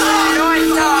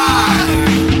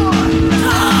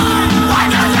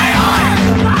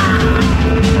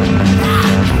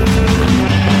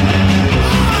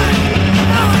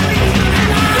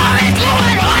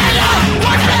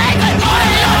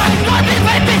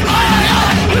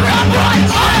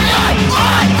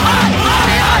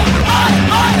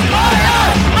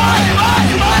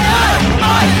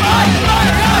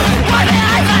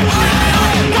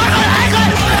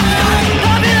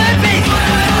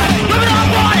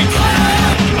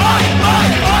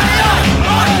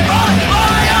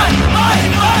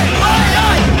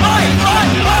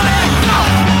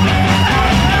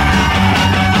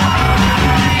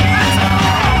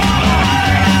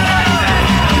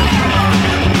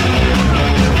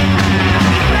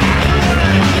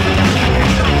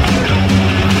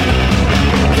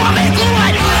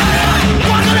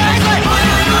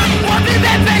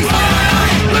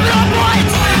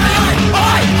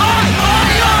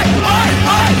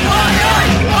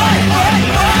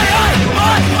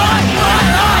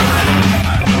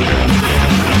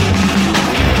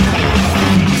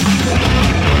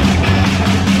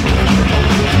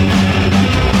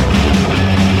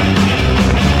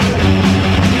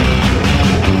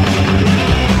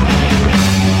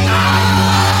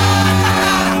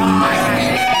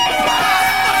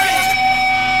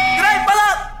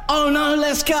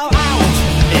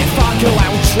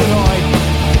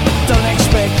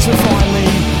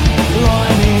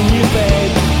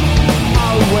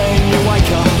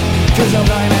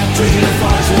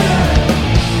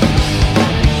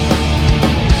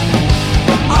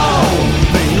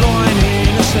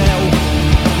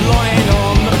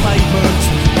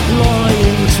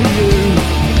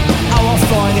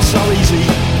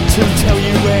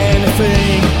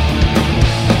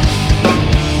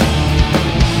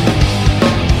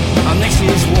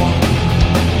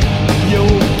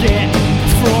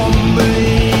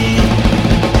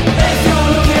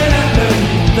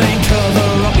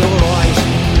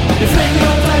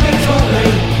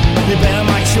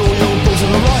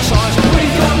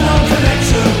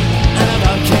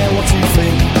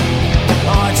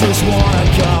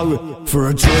 For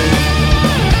a drink.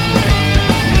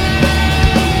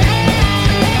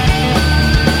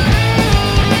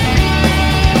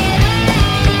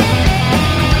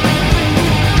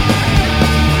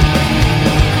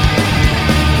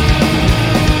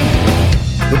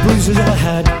 The bruises I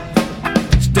had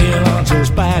still aren't as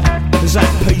bad as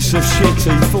that piece of shit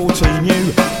E14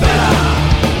 knew better.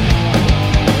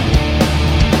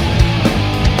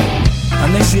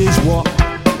 And this is what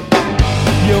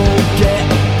you'll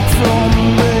get from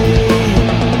me.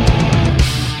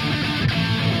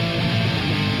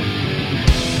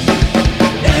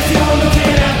 If you're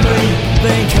looking at me,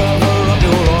 then cover up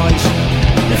your eyes.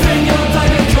 If in your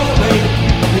David Courtney,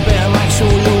 you better make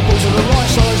sure your balls are the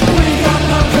right size. We got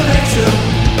no connection,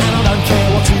 and I don't care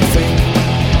what you think.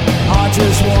 I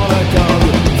just wanna go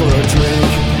for a drink.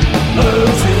 Oh,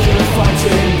 drinking and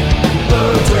fighting.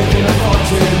 Oh, drinking and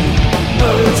fighting.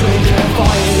 Oh, drinking and fighting.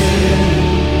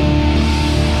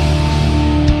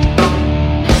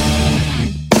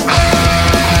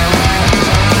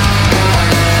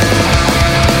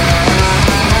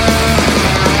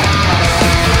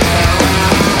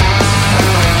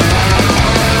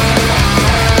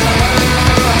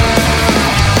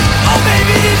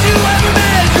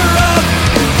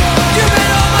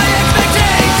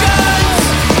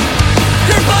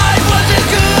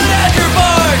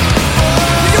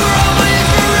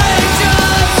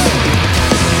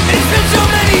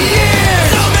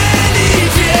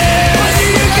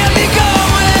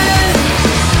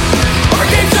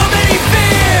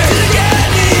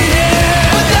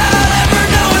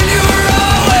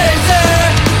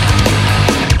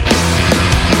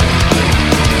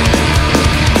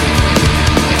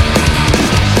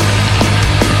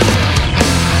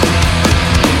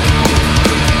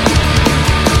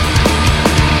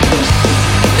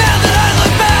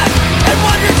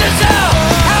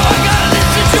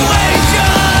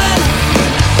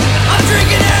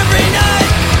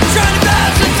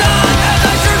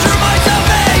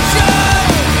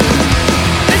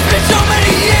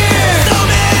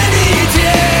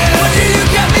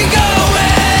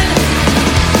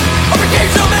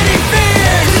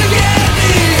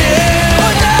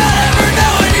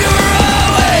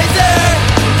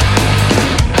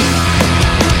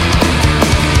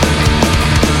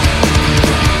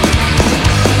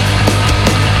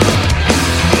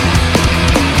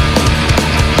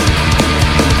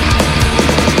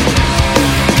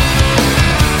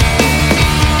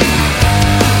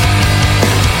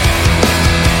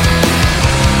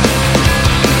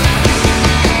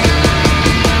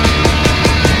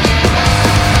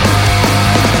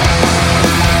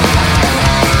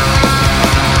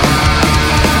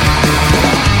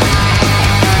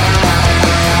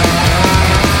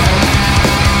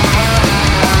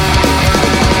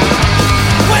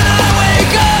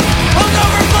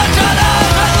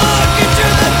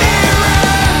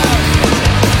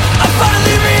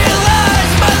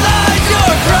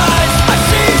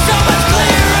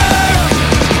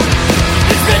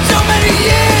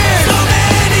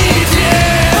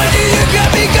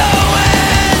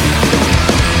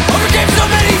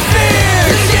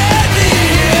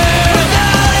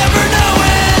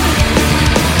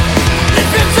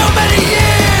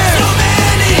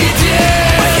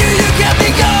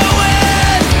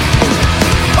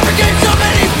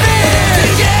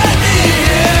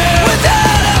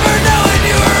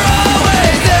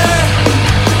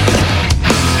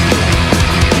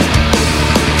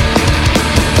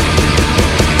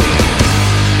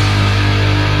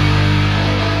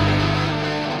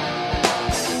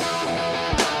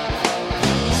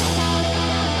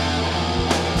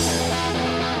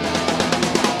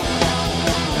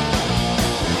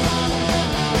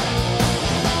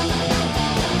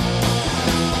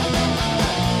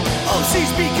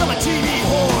 she's become a TV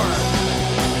whore.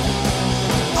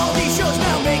 All these shows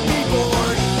now make me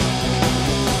bored.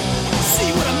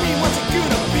 See what I mean? What's it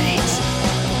gonna beat?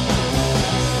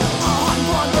 A hot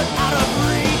blonde but out of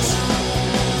reach.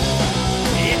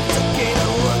 It's okay to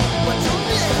look, but you'll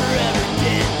never ever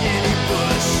get any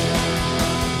push.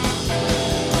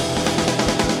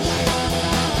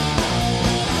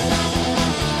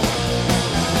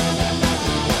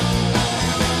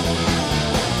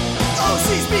 Oh,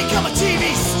 she's become a TV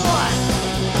slut.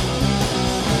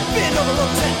 Bend over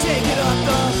looks and take it up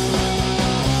the.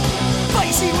 But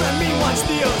you see what I mean? Watch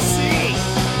the OC.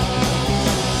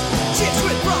 Chicks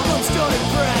with problems don't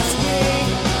impress me.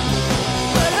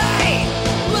 But hey,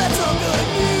 let's all go to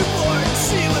Newport and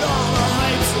see what all the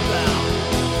hype's about.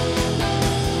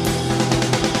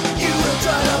 You will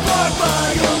try to bark, but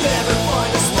you'll never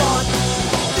find a spot.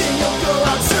 Then you'll go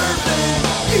out surfing.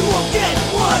 You won't get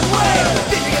one way.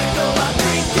 Then you're gonna go out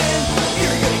drinking.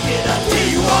 You're gonna get a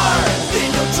DUI. Then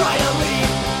you'll try to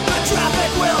leave. The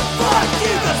traffic will fuck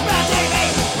you. 'Cause bad TV,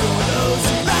 ruin those.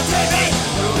 Bad TV,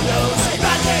 ruin those.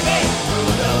 Bad TV,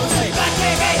 ruin those. Bad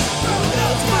TV, ruin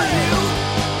those for you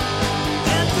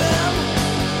and them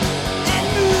and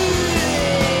me.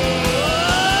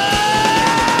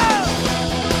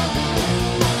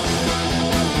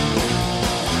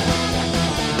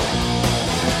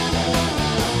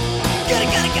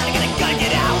 Gotta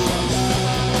get out.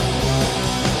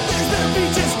 There's better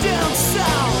beaches down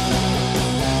south.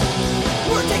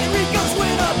 We're taking Rico's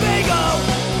Winnebago.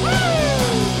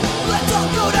 Let's all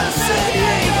go to San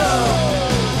Diego.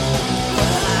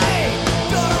 But hey,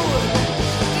 Darwin,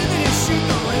 didn't they just shoot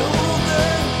the railroad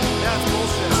there? That's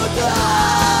bullshit. Oh no!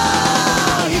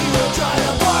 You will try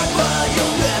to park, but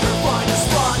you'll never find a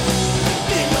spot.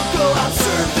 Then you'll go out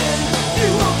surfing. You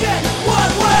won't get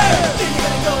one way. Then you're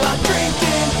gonna go out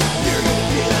drinking. You're gonna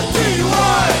get a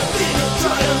DUI. Then you'll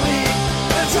try to leave.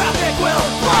 The traffic will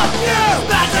fuck you.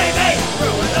 Bad TV,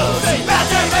 ruin those. Bad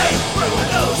TV, ruin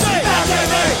those. Bad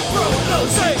TV, ruin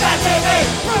those. Bad TV,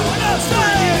 ruin those for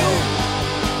you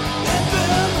and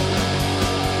them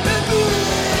and me.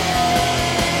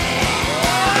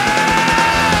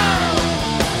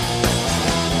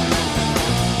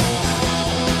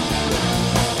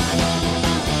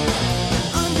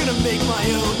 I'm gonna make my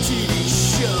own TV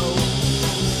show.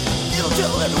 It'll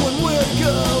tell everyone where to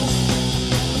go.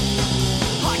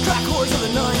 Hot crack whores of the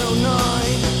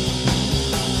 909.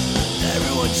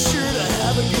 Everyone's sure to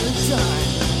have a good time.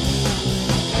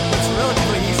 It's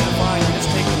relatively easy to find. You just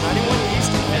take the 91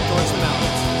 east and head towards the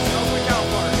mountains. Sounds like Cow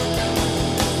Park.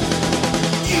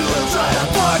 You will try to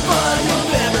park, but you'll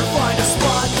never find a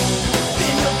spot.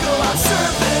 Then you'll go out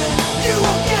surfing. You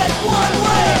won't get one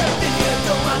way. Then you're gonna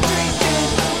go out drinking.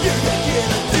 You're gonna get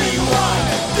a DUI.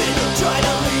 Then you'll try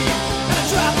to leave. And the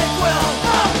traffic will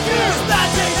fuck you. It's bad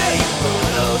TV. Ruin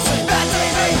those. Bad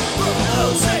TV. Ruin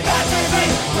those. Bad TV.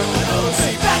 Ruin those.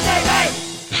 Bad TV.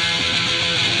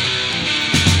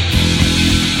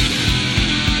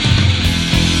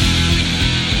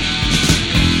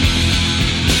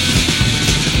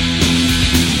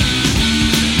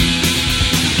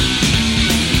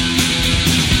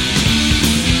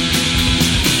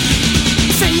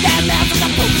 Say that man from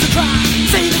supposed to cry.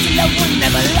 Say that your love will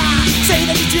never lie. Say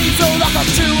that your dreams will all come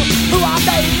true. Who are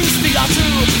they? These things are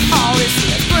true. All this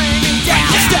is bringing down.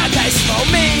 Staircase for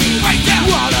me.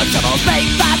 Wall of double fake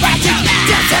vibration.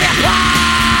 Just in a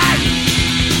pride.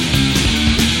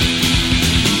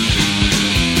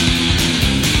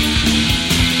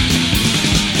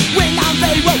 When I'm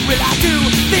very, what will I do?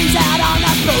 Things that I'm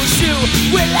not supposed to.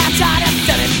 Will I try to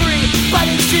set it free? But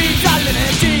it seems a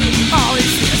limited. All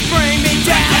these things bring me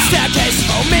down. Staircase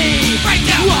for me.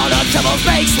 Wall of double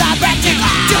fake vibration.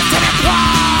 Just in a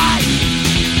pride.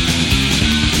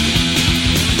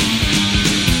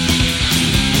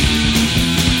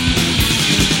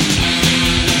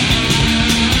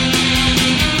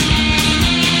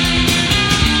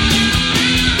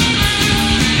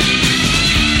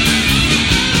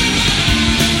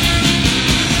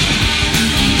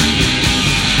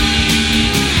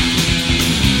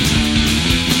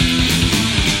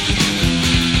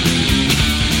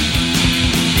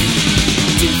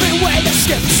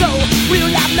 So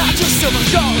we'll have not just silver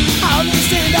and gold. All these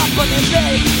stand up on the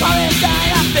bay. All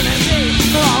inside up in the sea.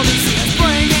 All these things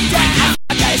bring me down.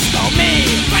 Case for me.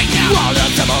 All the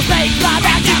double fake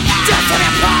vibration. Just to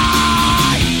the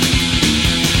pride.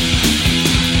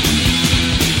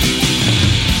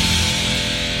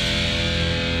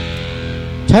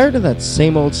 Tired of that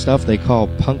same old stuff they call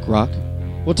punk rock?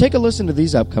 Well, take a listen to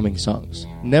these upcoming songs.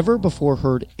 Never before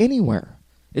heard anywhere.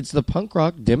 It's the Punk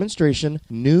Rock Demonstration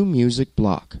New Music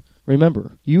Block.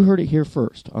 Remember, you heard it here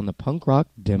first on the Punk Rock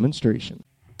Demonstration.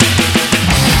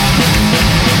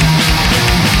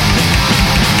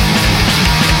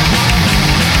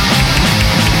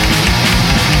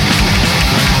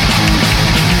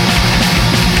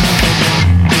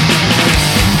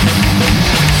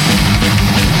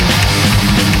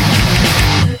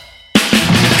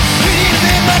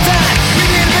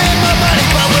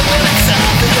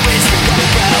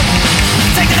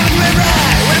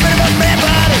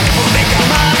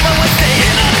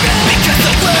 Because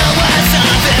the world was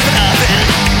off and nothing.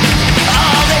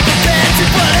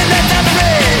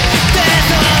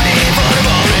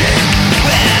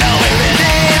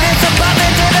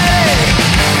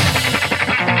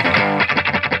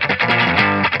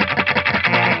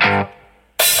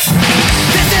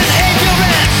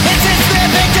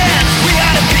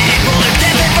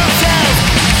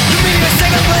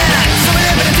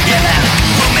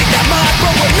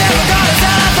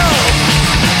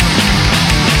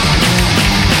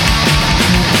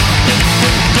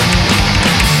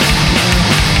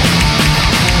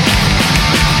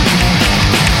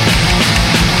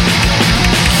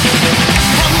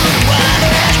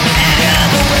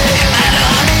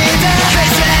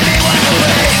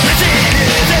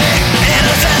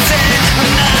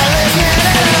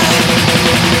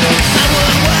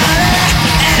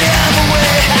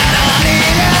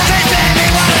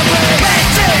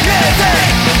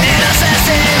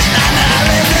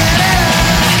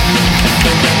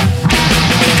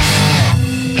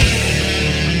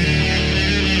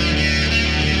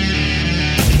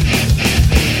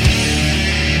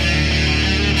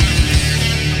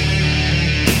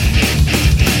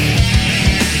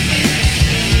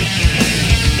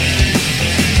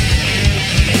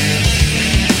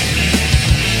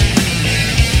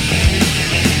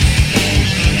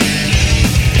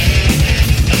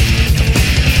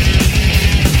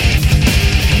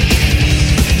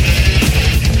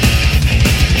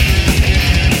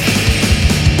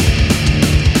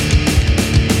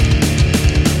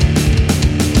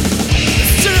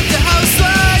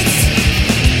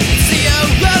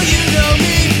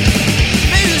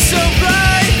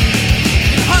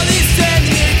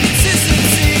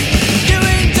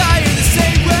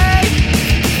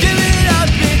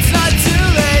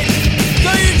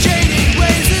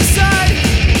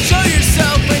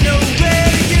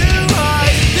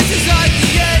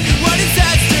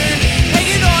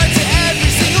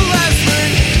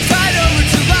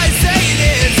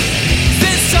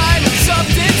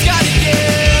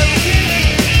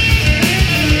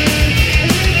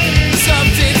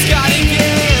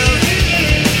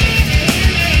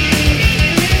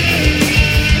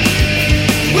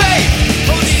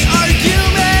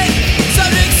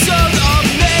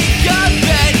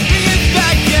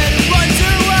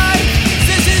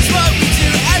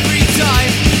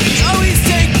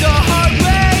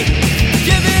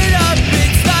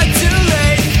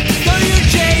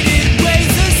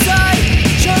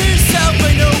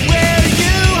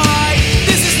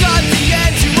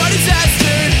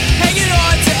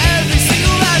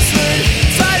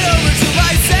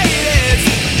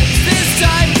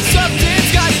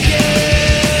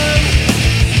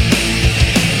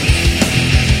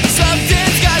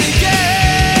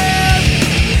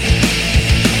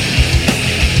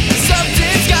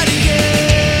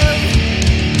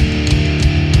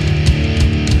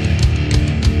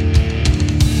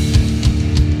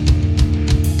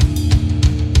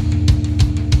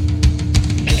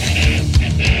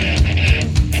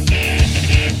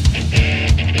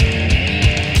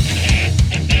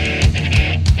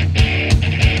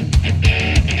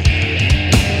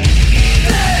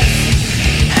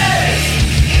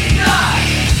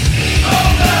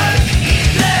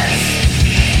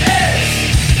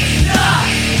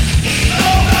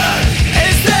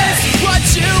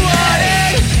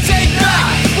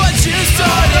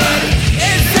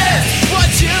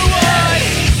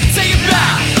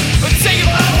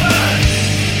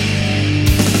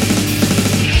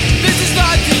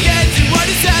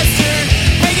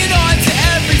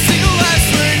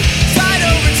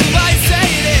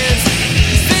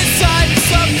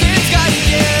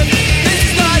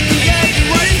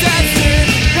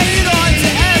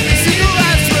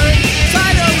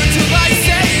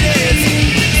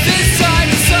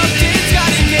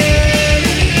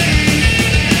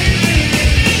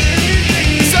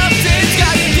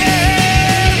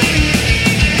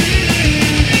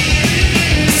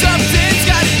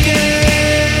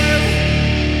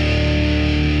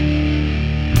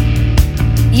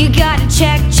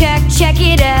 check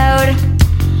it out,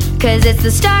 'cause it's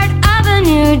the start of a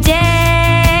new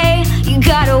day. You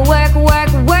gotta work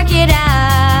it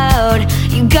out.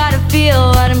 You gotta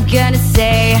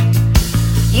say.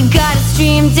 You gotta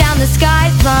stream down the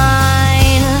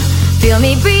skyline. Feel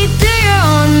me breathe through your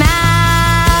own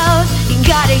mouth. You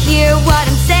gotta hear what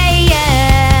I'm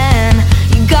saying.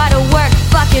 You gotta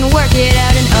fucking work it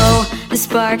out. And oh, the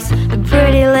sparks, the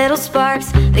pretty little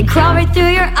sparks, they crawl right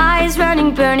through your eyes,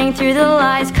 running, burning through the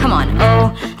lies. Come on,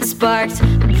 oh, the sparks,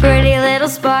 the pretty little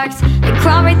sparks, they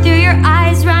crawl right through your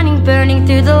eyes, running, burning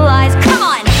through the lies. Come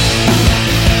on!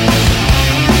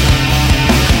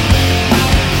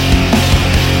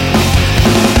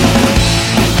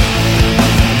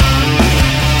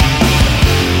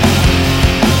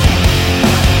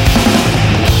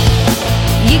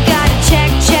 You gotta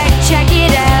check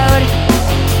it out,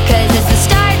 'cause it's the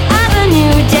start of a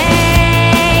new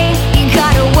day. You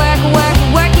gotta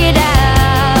work it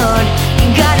out. You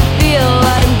gotta feel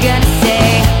what I'm gonna say.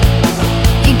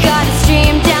 You gotta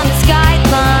stream down the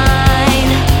skyline.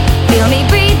 Feel me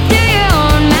breathe through your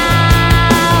own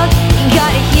mouth. You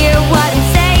gotta hear what I'm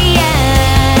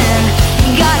saying.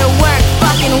 You gotta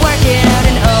fucking work it out.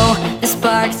 And oh, the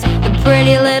sparks, the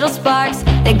pretty little sparks,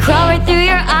 they crawl right through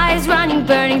your eyes, running,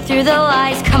 burning through the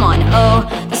lies. Come on, oh,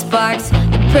 the sparks,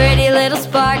 the pretty little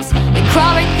sparks, they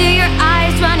crawl right through your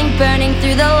eyes, running, burning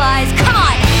through the lies. Come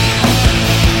on!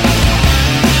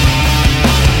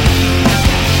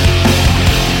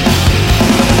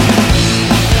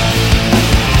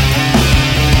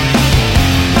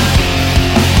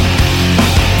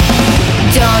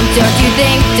 Don't you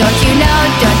think, don't you know,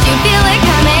 don't you feel it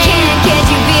coming? Can't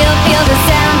you feel the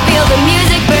sound, feel the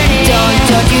music burning?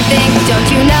 Don't you think, don't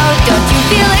you know, don't you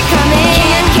feel it coming?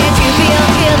 Can't you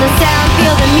feel the sound,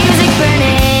 feel the music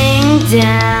burning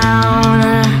down?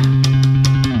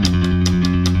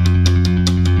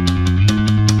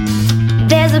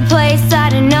 There's a place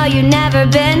that I know you've never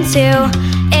been to.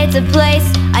 It's a place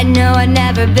I know I've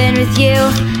never been with you.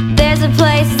 There's a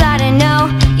place that I know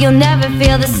you'll never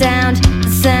feel the sound, the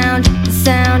sound, the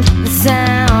sound, the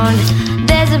sound.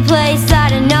 There's a place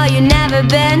that I know you've never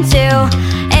been to.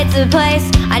 It's a place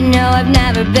I know I've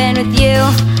never been with you.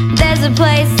 There's a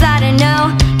place that I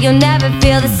know you'll never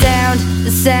feel the sound,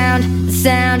 the sound, the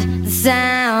sound, the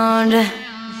sound.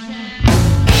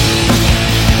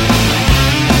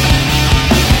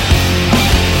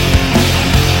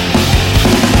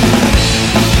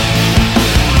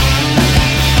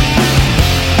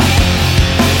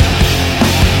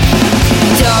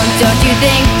 Don't you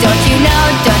think, don't you know,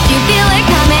 don't you feel it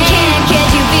coming?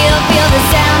 Can't you feel the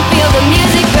sound, feel the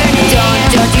music burning?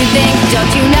 Don't you think,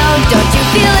 don't you know, don't you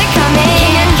feel it coming?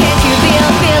 Can't you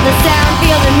feel the sound,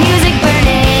 feel the music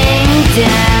burning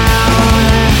down?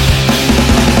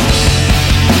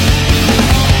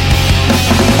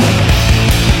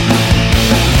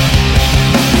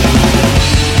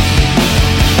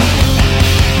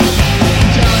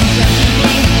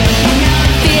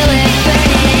 Feel it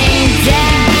burning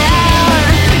down.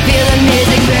 Feel the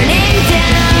music burning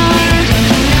down.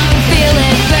 Feel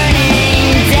it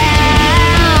burning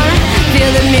down.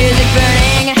 Feel the music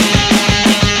burning.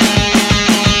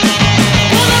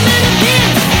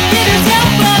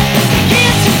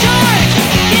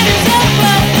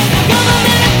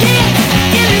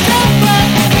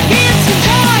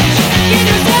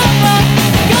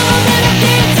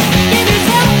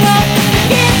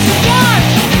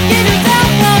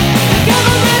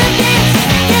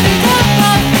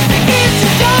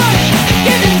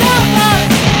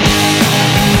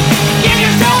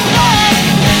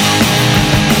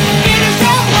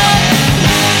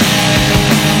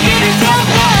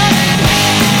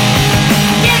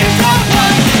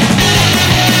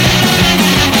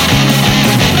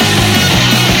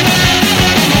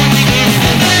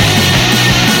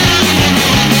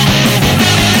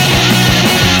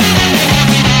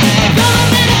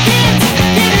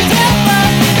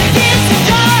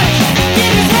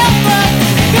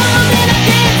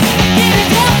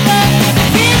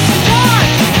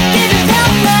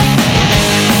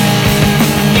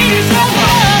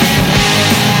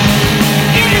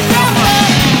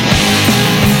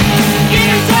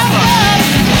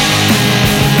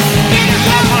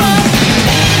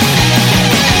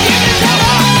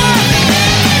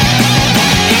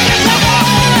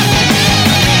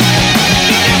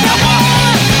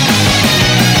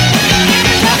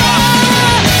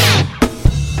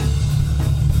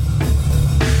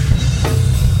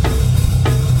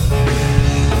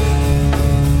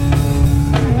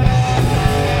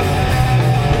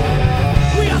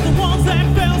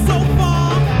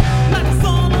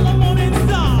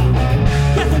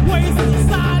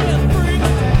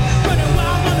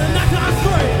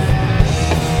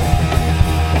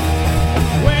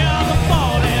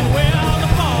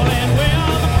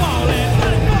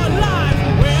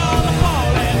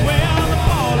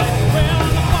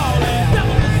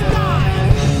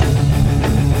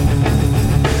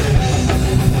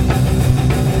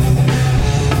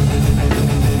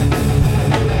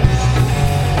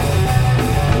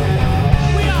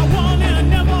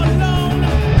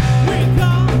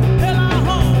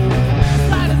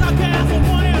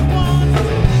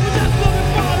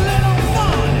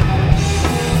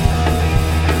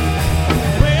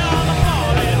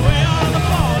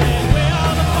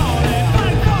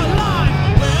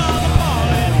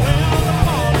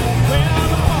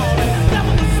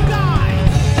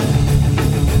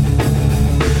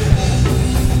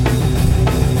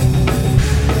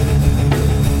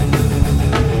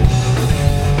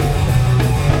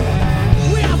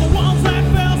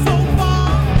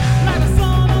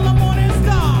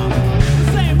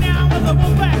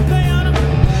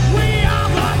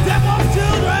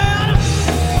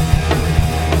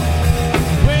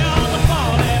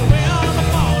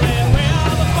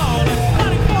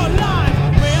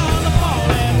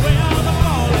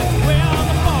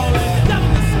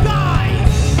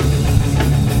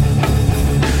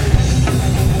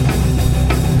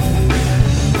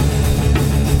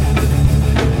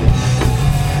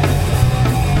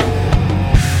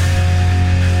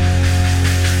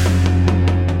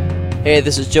 Hey,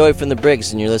 this is Joey from the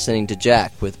Briggs, and you're listening to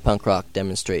Jack with Punk Rock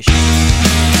Demonstration.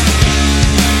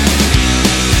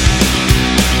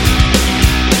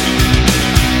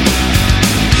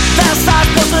 There's signs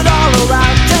posted all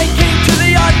around, taking to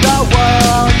the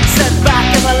underworld. Sit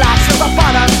back and relax as the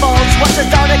fun unfolds. What you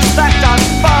don't expect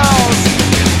unfolds.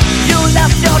 You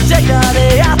left your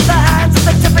dignity at the hands of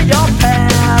the tip of your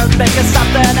pen, making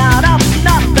something out of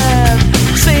nothing.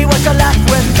 See what you're left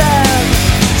with then.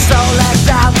 So let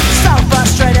down, so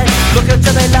frustrated, looking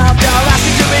to be loved, you're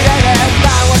asking to be hated.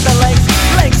 Bound with the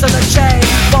links of the chain.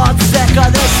 Born sick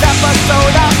of this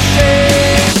episode of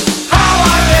shame. How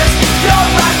I miss your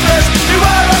breakfast, you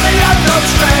were on the unknown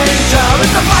stranger.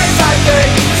 It's a place I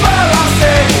think, it's where I'll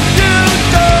stay. You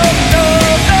don't know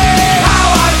me. How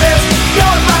I miss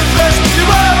your breakfast, you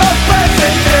were a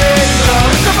pleasant danger.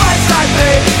 It's a place I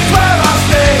think, it's where I'll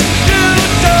stay. You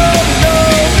don't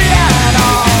know me at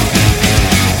all.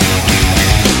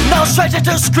 No stranger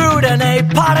to scrutiny,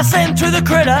 partisan to the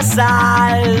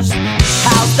criticized.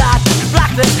 How's that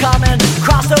blackness coming?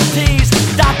 Cross those T's,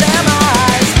 dot them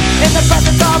I's. In the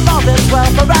presence of all this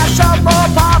wealth, a rash of more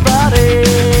poverty.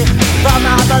 From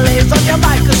out the leaves on your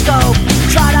microscope,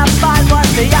 try to find what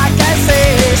the eye can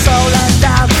see. So let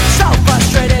down, so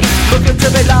frustrated, looking to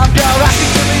be loved, you're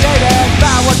asking to be hated.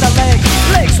 Bound with the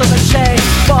links of the chain.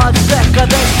 Born sick of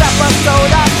this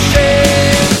episode of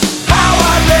shame. How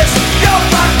I miss your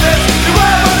practice, you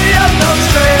were on the unknown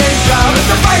stranger. It's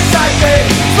a place I think,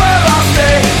 it's where I'll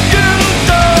stay. You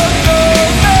don't know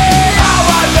me. How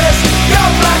I miss your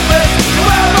blacklist, you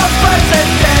were a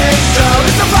present danger.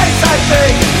 It's a place I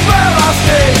think, it's where I'll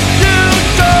stay. You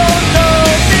don't know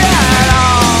me at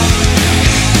all.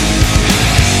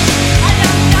 I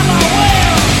just never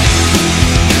will.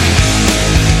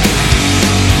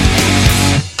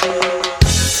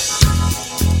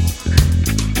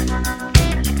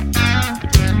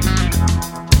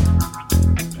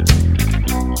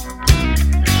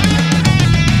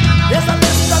 Here's a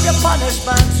list of your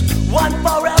punishments, one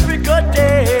for every good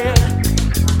deed.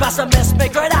 Pessimist, be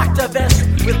great activist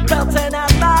with built-in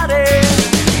empathy.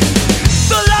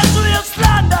 The luxury of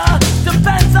slander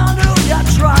depends on who you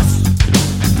trust.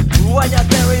 When your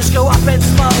theories go up in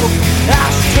smoke,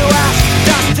 ash to ash,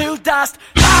 dust to dust.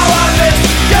 How I miss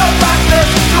your practice,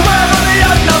 you were on the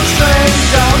unknown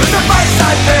stranger. It's a place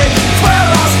I think, it's where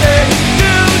I'll stay.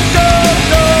 You don't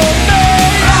know me.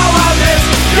 How I miss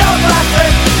your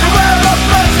practice, you were a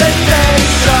present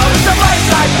danger. It's a place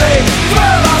I think, it's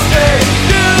where I'll stay.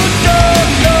 You don't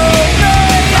know me.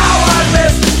 How I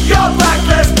miss your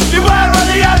blacklist, you were on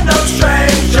the unknown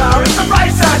stranger. It's a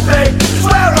place I think, it's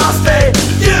where I'll stay.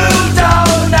 You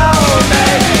don't know me.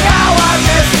 How I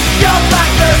miss your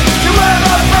blacklist, you were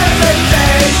a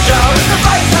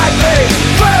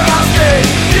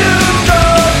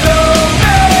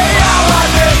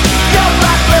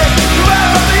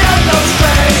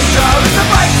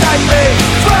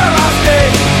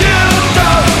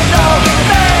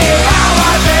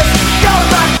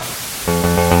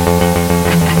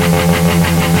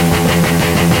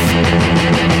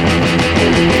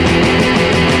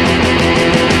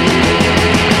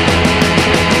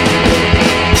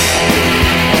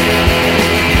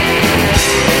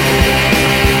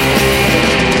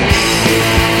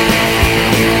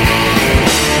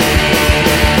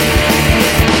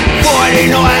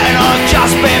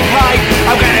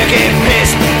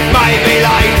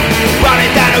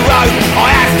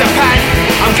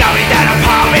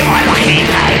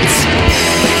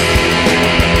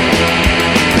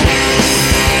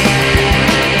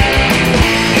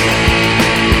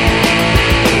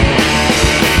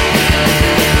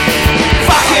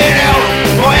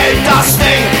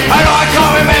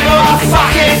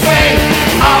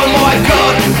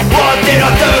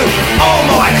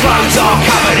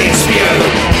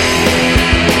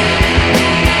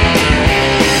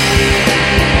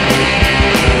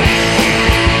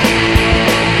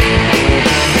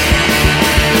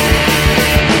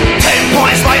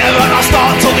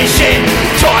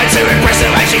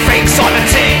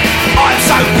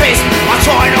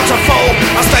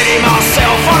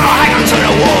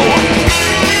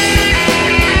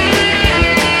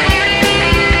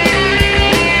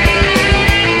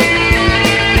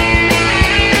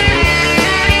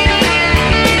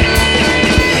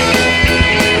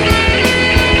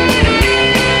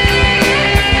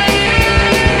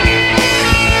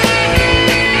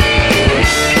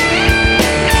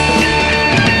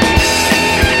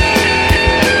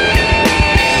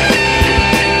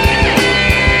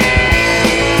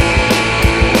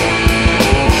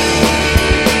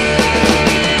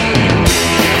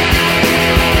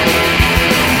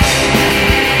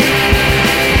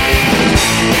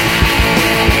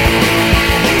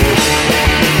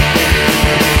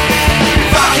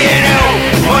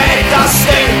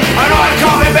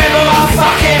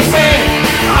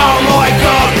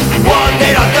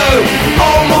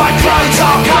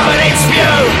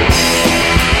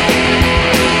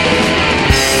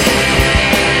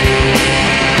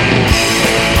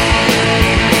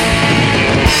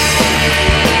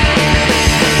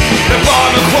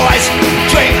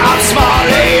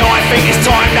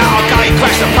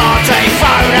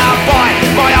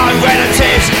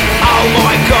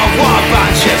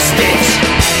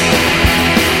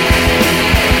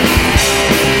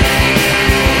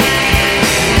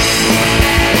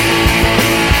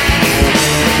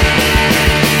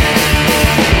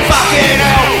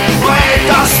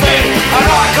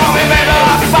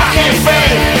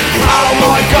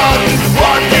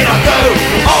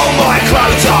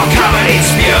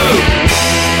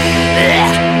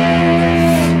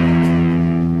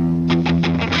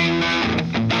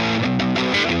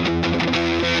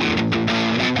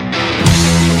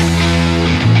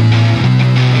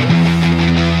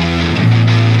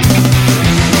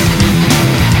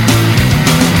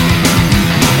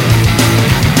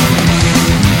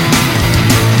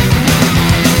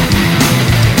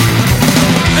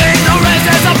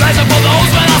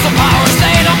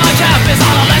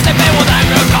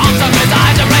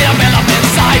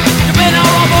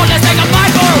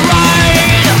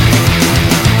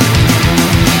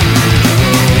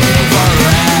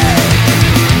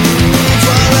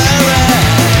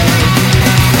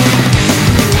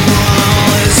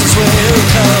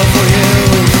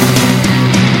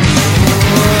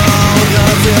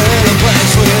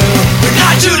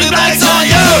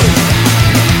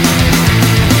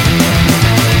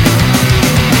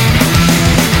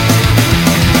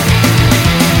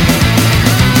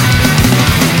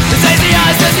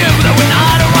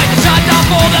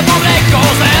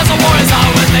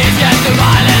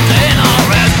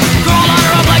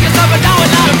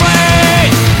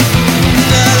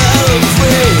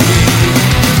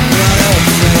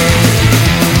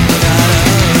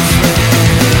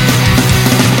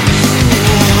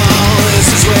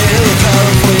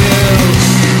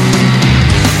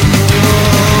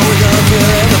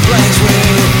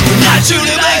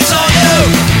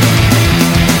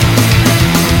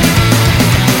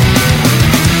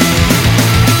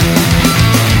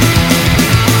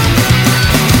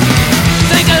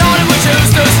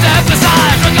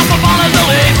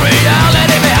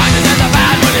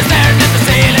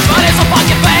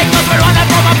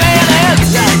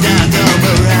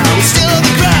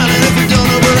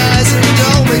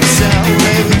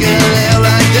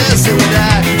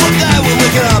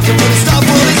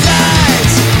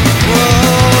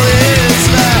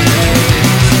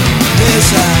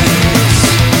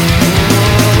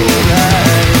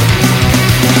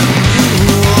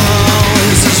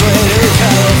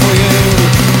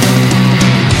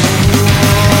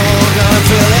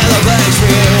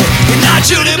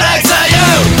shooting blanks at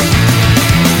you.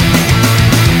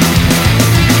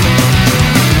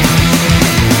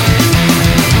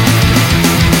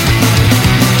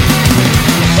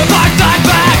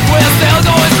 We're still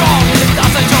going strong. It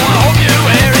doesn't show, I hope you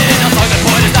hear it. A song, the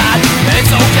point is that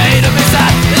it's okay to be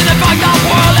sad. In a fucked up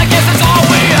world, I guess it's all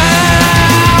we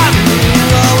have.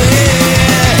 All we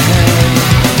have.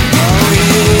 All we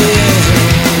have.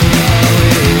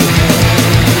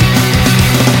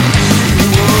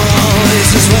 Whoa,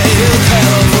 this is way too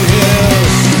cold for you.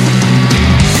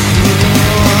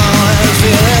 Whoa, I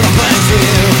feel every blank for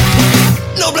you.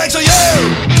 No blanks for you.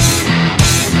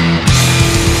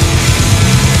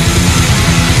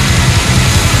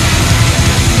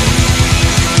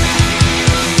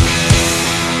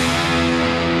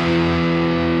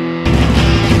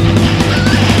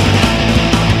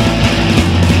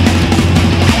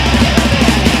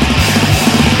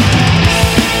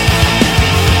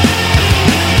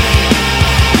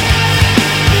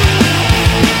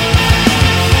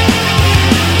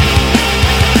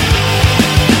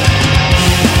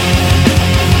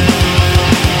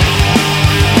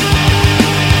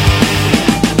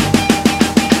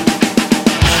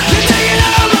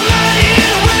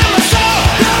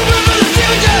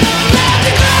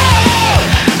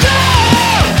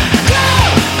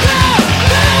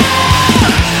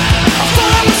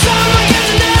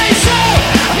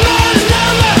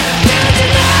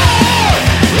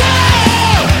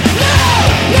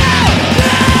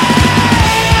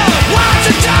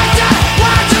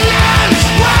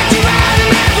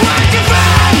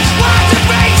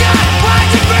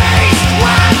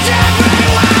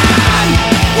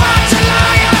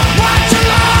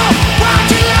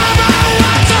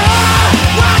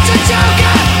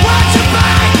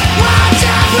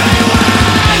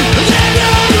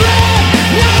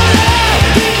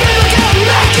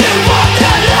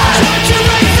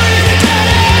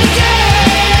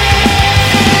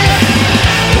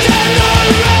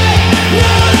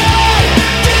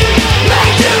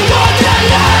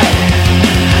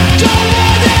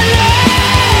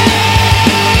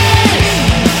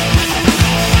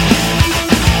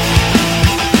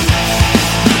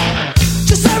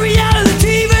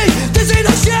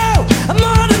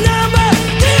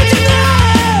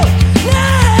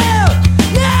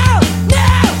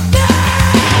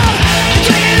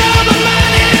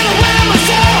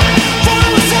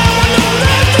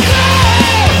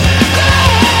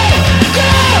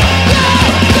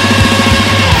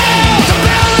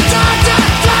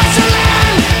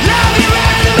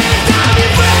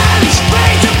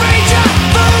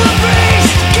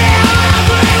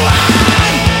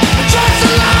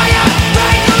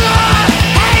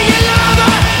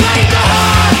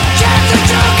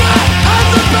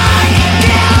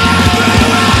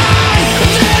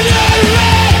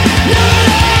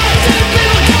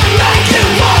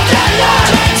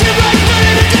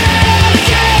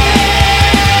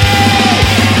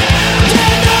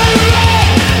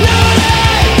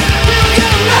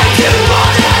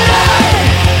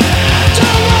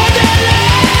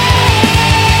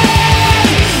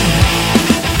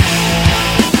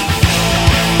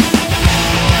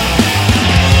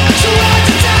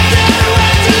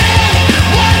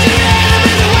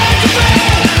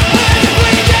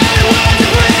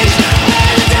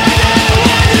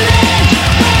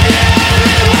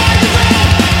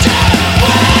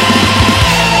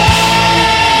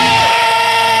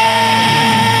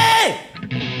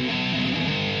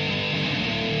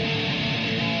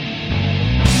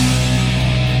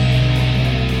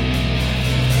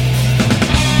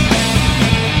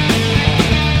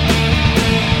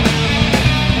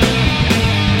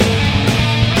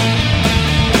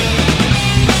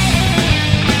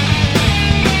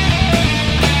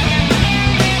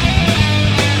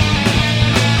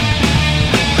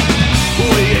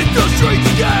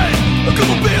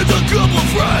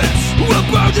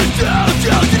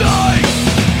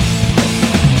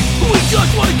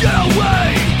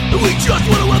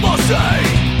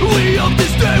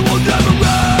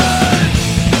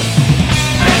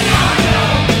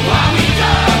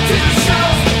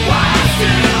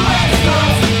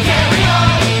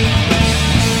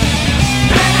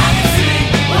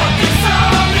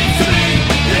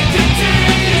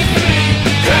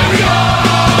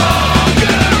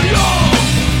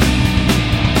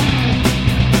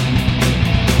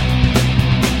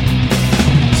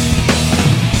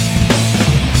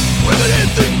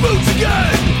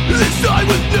 Again.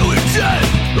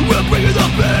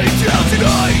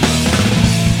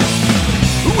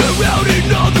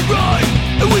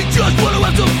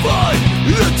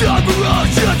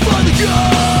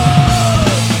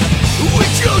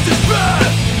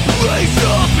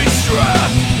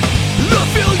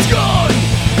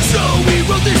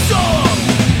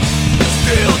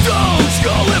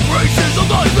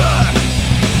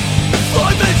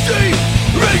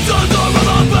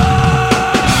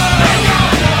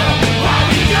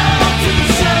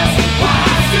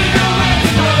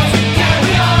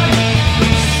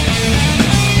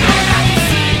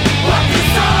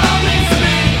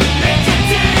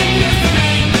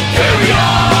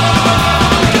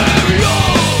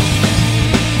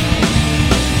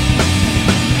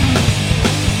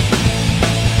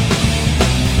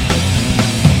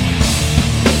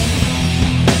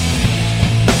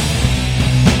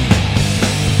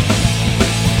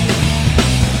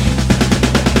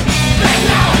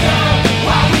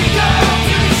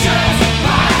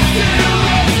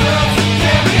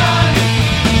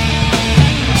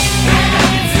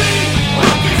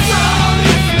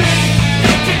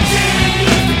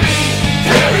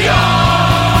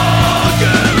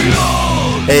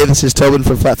 This is Tobin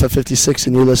from Flat 56,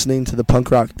 and you're listening to the Punk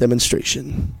Rock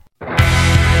Demonstration.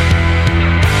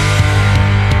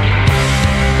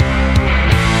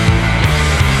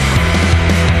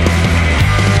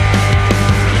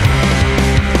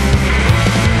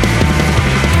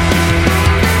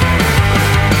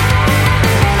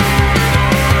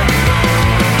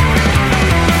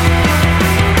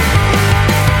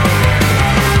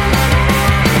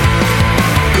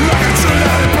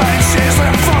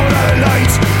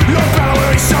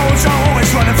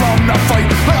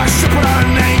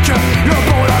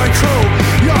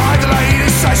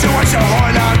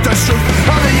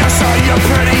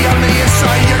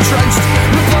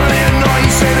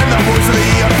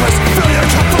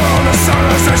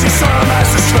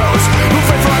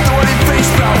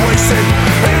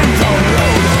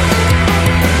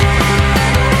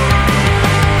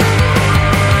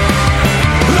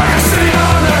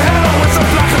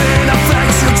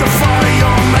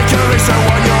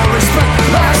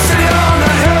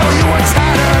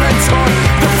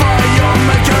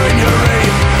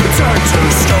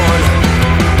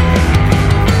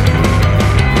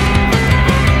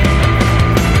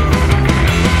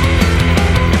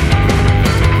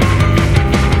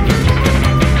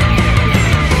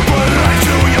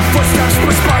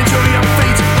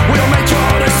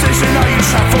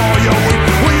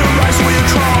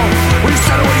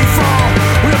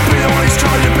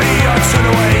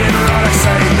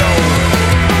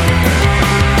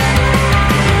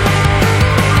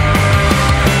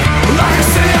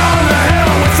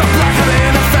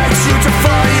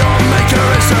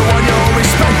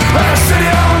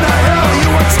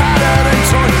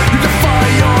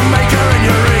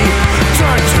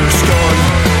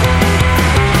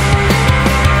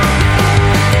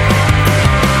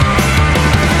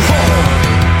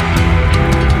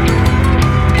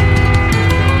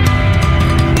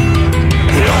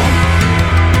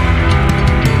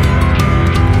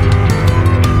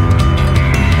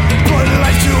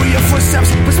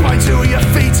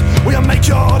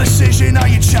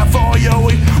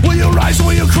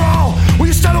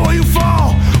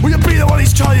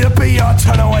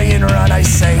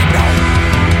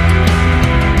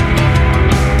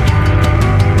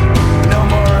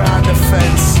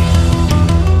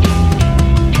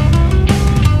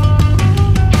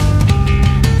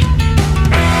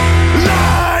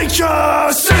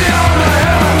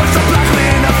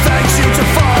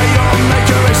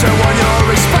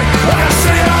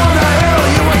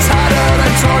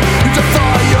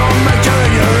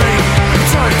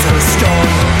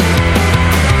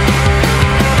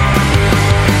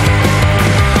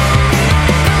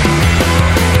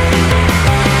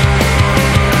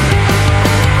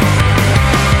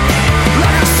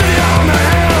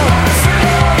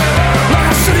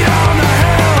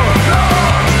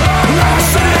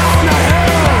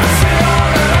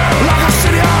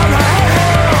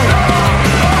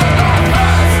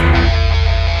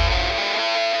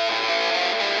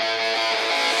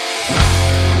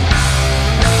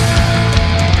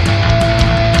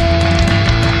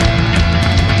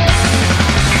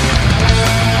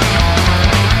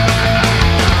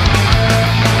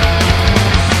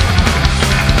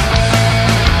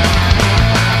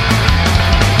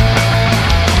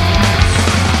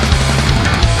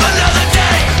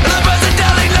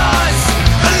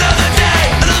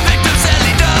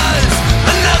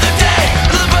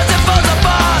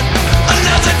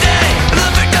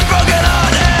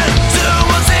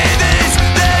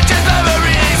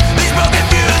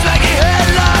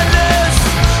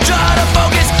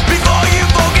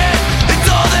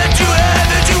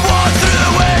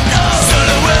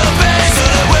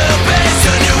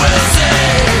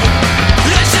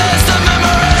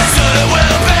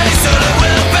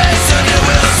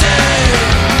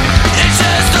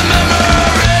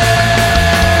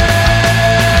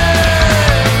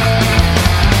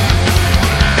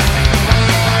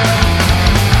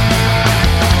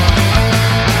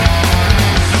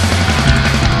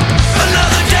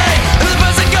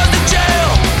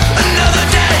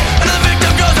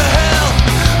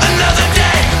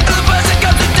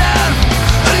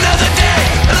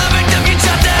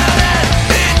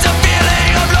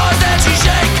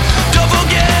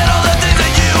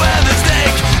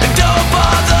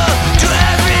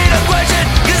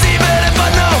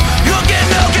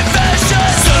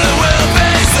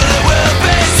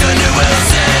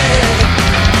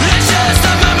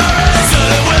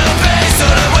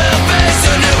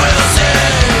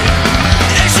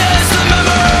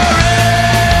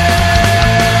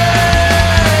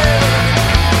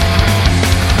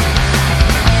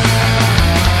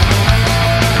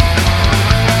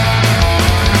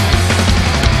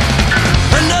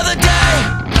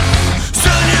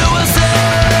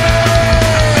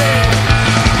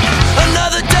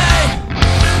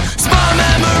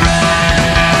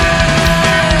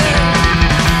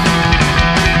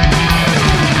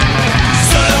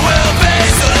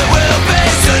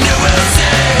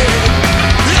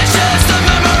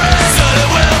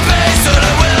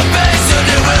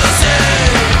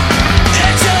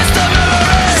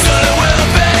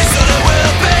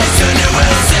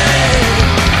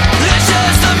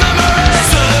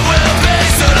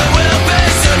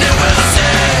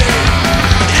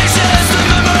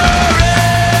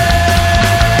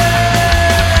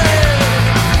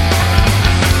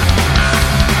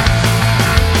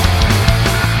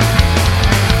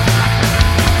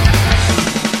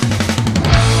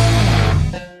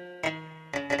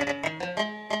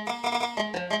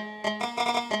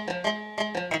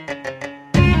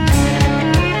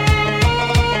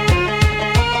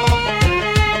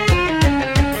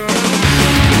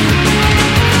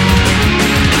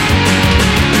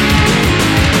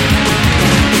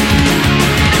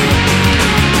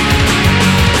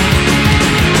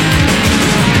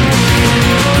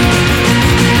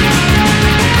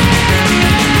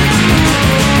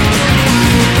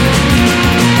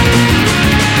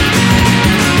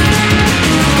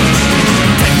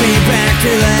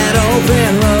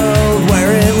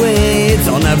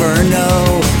 never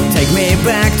know. Take me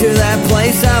back to that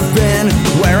place I've been,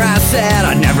 where I said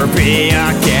I'd never be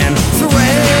again. So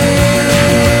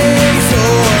raise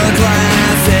your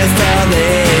glasses to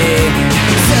thee.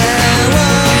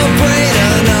 Celebrate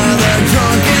another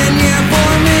drunken year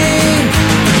for me.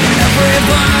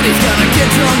 Everybody's gonna get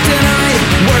drunk tonight.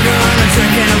 We're gonna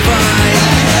drink and fight.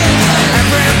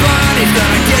 Everybody's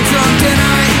gonna get drunk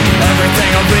tonight.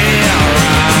 Everything'll be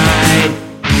alright.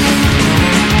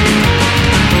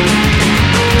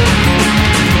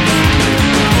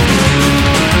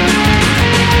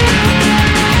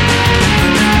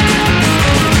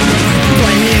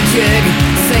 Play me a jig,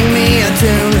 sing me a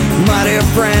tune. My dear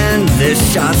friend, this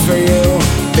shot's for you.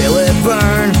 Feel it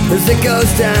burn as it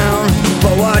goes down.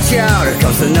 But watch out, here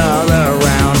comes another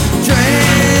round. Drink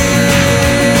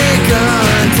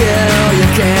until you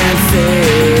can't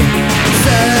see.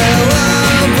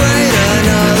 Celebrate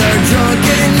another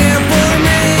drunken year for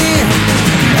me.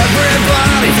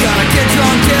 Everybody's gonna get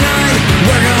drunk tonight.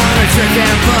 We're gonna drink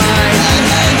and fight.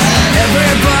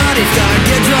 Everybody's gonna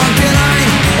get drunk tonight.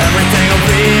 Everything'll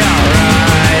be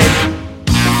alright.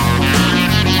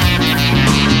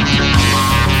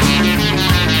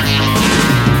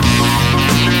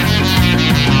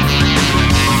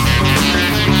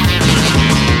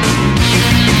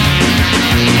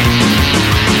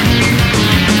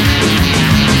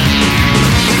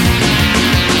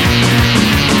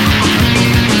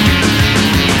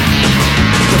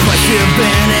 You've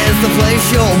been is the place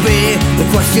you'll be. The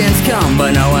questions come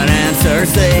but no one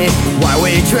answers the why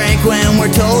we drink when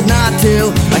we're told not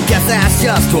to. I guess that's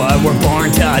just what we're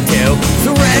born to do.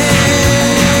 So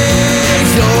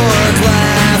raise your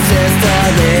glasses to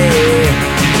thee.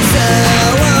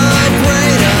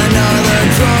 Celebrate another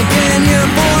drunken year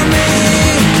for me.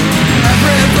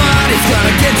 Everybody's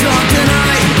gonna get drunk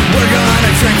tonight. We're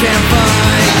gonna drink and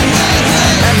fight.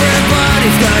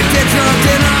 Everybody's gonna get drunk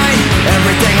tonight.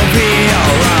 Everything'll be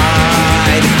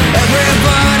alright.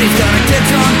 Everybody's gonna get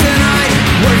drunk tonight.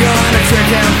 We're gonna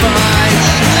drink and fight.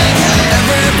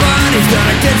 Everybody's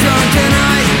gonna get drunk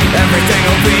tonight.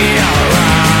 Everything'll be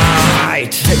alright.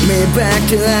 Take me back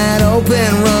to that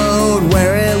open road.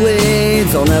 Where it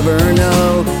leads, I'll never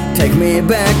know. Take me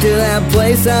back to that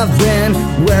place I've been,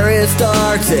 where it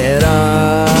starts, it also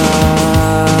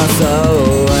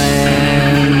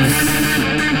ends.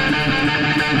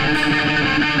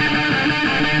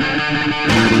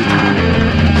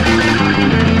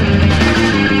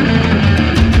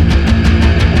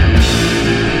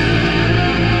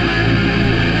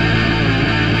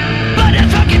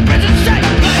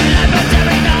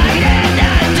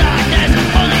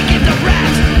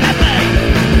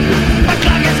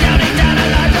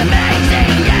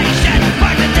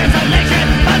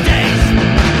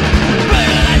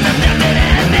 Brutalized, abducted,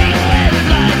 and being with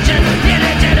bloodshed.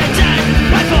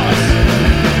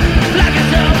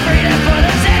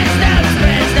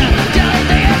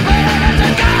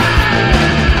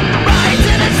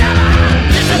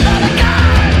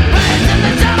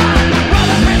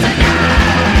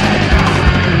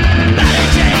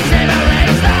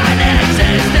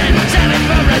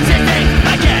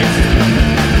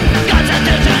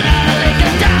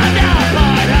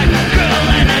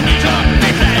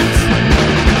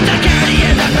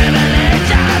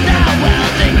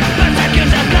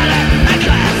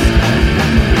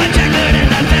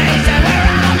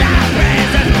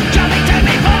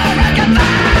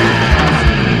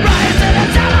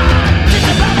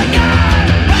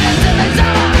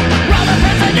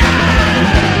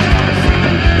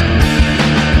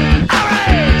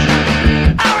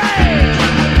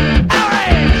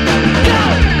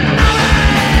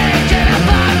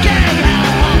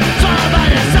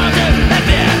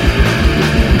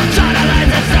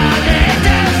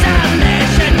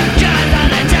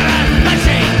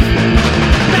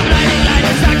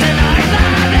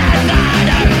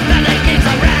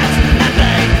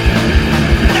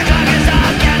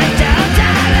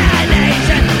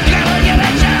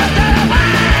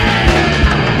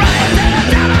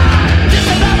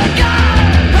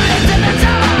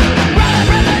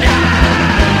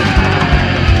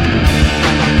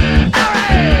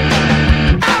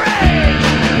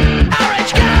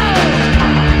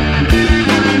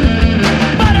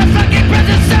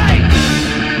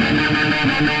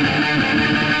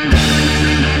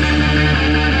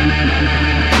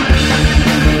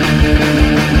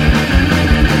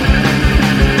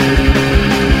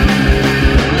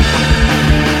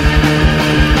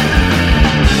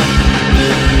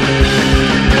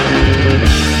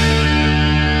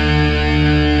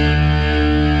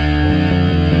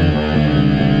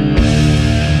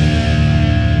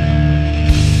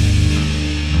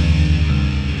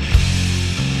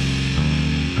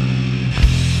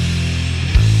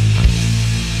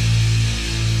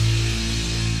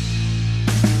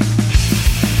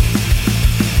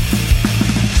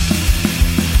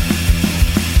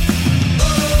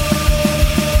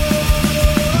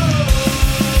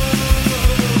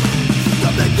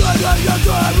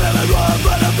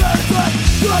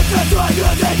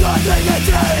 nothing can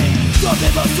change. Some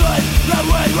people say that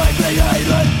we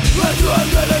created, when you are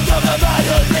living to the man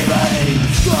who's remain.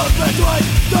 Come between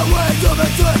the ways of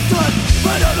existence,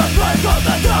 but in the face of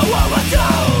the new one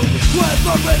down. When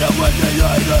forbidden we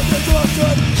created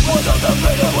destruction, without the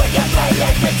freedom we can pay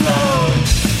and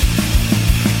control.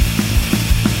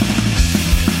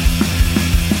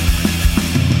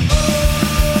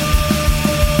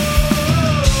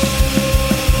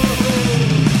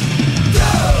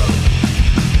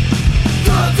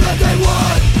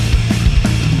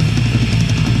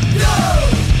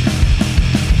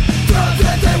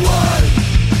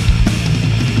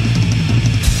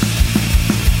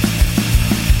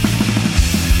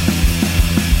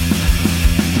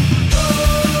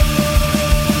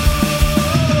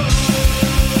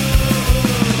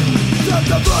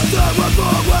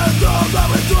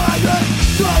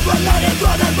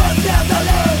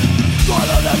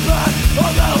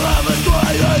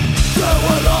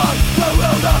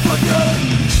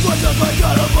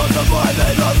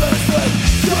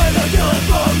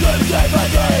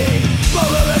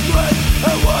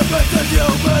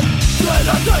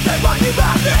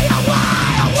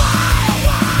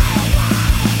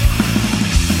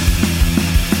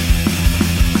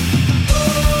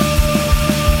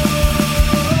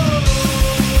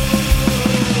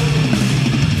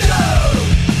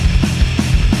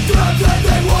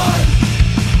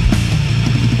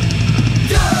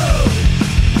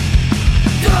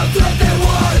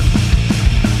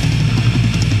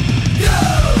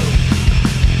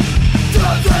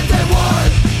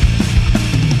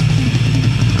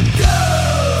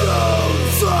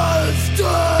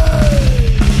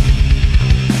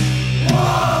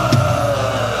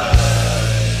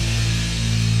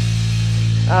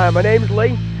 My name's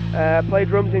Lee, play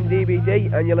drums in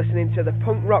DBD, and you're listening to the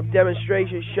Punk Rock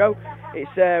Demonstration Show.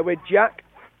 It's with Jack,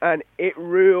 and it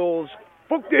rules.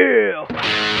 Fuck deal!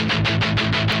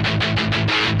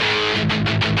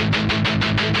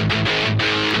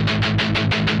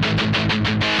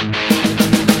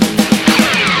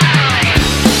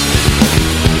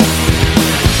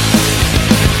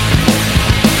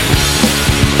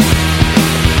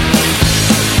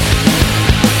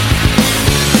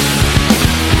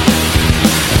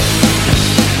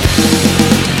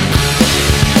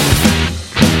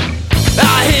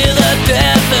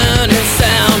 Deafening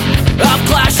sound of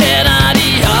clashing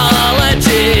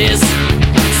ideologies,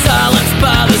 silenced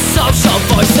by the social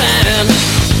voice, and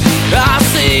I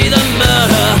see the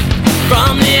murder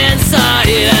from the inside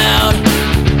out.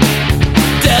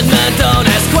 Dead men don't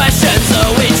ask questions, so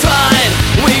we tried,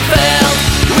 we failed,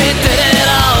 we did it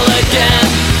all again.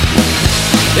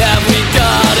 Have we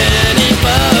got any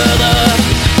further?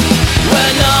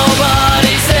 When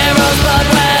nobody's heroes, but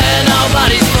when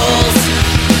nobody's fools.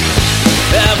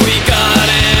 Have we got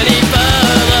any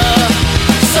further?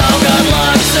 So good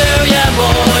luck to you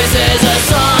boys. Here's a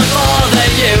song for the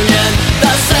union.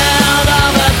 The sound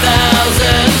of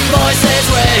 1,000 voices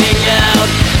ring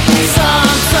out.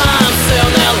 Sometime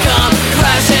soon they'll come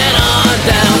crashing on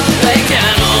down. They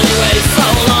can only wait so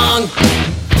long.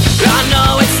 I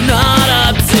know it's not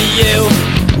up to you.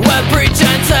 We're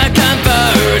preaching to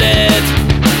convert it,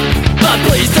 but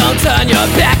please don't turn your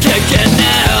back again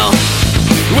now.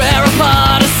 We're a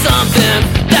part of something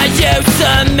that used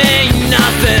to mean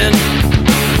nothing.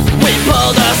 We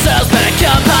pulled ourselves back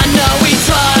up. I know we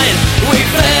tried, we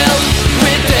failed,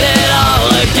 we did it all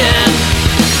again.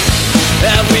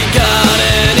 Have we got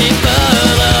any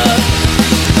further?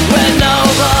 When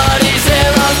nobody's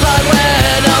heroes, but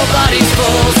when nobody's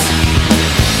fools.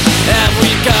 Have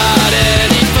we got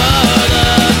any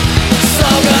further? So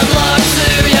good luck to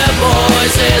you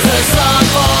boys. Here's a song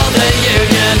for the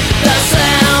union. The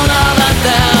sound of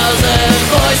 1,000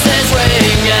 voices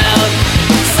ring out.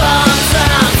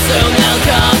 Sometime soon they'll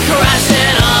come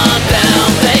crashing on down.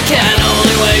 They can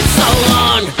only wait so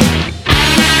long.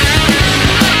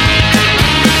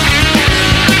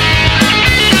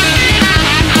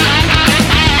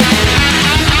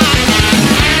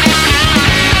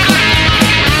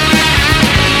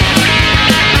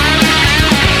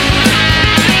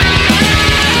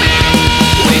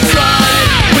 We tried,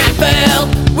 we failed,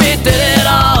 we did it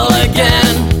all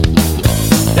again.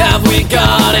 Have we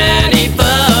got any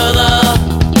further?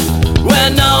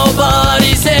 When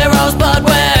nobody's heroes, but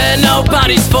when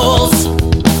nobody's fools.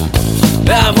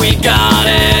 Have we got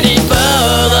any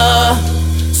further?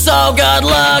 So good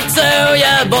luck to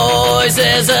you boys.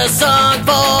 Here's a song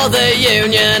for the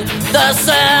union. The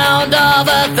sound of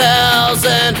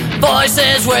 1,000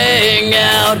 voices ring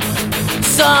out.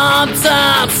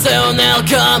 Sometime soon they'll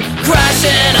come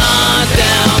crashing on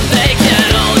down. They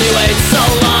can only wait so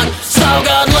long. So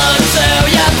good luck to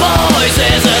you boys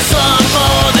is a song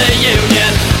for the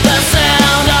union. The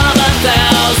sound of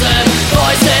 1,000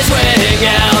 voices ring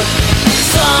out.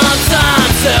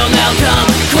 Sometime soon they'll come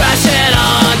crashing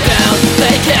on down.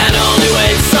 They can only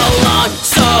wait so long,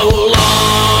 so long.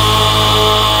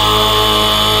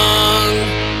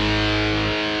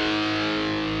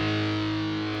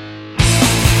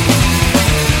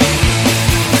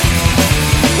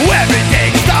 Every day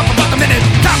stop about a minute.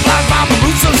 Time flies by, but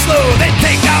moves so slow. They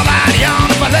take all I on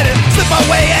if I let it slip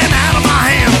away and out of my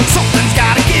hand. Something's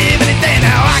gotta give any day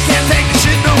now. I can't take this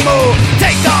shit no more.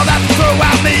 Take all that to throw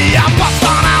at me. I bust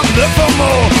on out and look for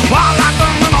more. While I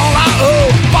done and all I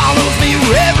owe follows me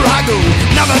wherever I go.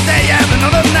 Another day and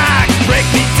another night can break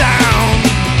me down,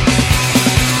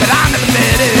 but I never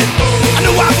did it. I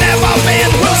knew I've never been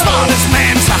the world's smartest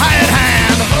man. It's a hired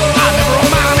hand. I never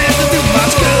amounted to do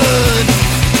much good.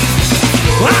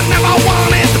 I never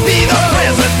wanted to be the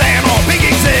president or big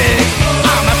exec.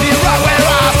 I'm happy right where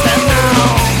I stand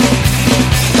now.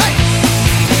 Hey.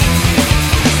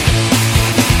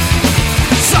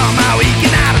 Somehow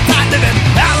eking out of tight living,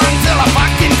 out until I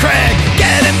fucking crack.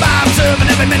 Getting by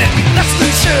observing every minute. That's the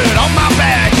shirt on my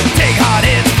back. Take hard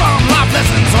hits from life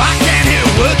lessons so I can't hear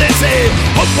a word they say.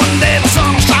 Hope one day the sun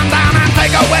will shine down and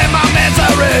take away my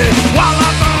misery. While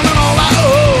I'm done and all I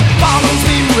owe follows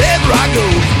me wherever I go.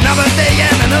 Another day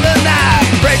and another night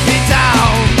break me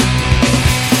down,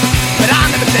 but I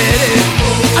never did it.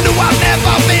 I knew I've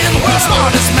never been the world's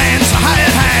smartest man. It's a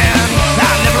hired hand.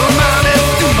 I never amounted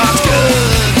to do much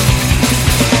good.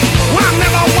 I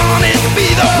never wanted to be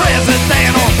the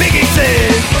president or big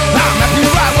exec. I'm happy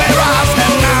right where I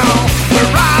stand now.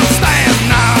 Where I stand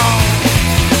now.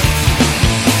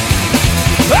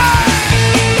 Hey!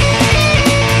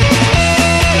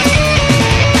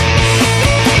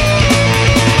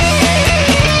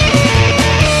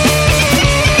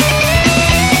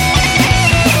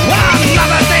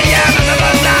 Another day and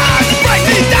another night break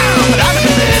me down, but I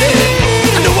never did it.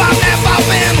 I knew I've never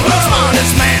been the world's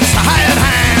smartest man. It's a hired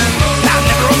hand. I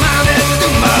never amounted to do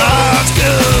much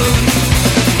good.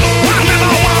 I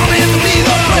never wanted to be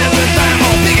the president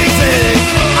or big exec.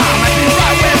 I'm happy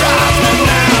right where I stand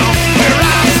now. Where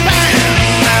I stand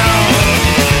now.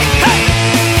 Hey!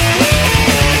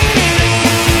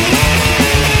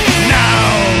 Now.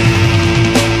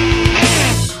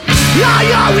 I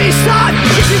always thought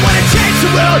if you want to change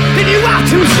the world, then you have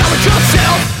to start with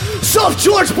yourself. So if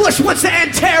George Bush wants to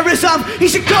end terrorism, he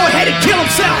should go ahead and kill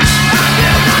himself. I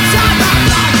feel not time, I'm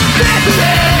not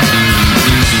president.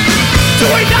 Do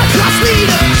we not trust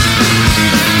leaders?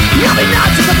 I mean not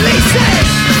just the policing.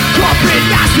 Corporate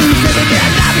masters living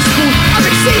in lavish school. I'm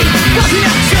exceeding nothing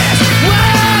access.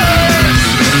 Whoa!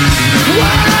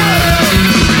 Whoa!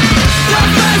 The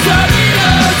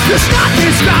president does not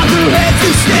describe who heads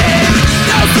to stand.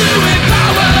 No blue in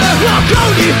power. Walk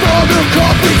only for the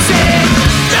corporate sin.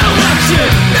 No action,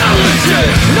 no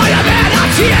interest. No, you're man, not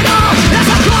see it all. As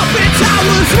the corporate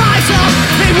towers rise up,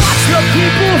 they watch the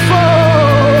people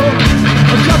fall.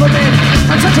 A government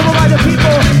untouchable by the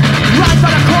people, run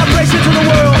by the corporations of the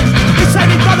world.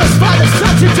 Enslaving mothers, fathers,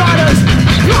 sons and daughters.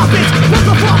 Profits, work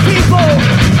for people.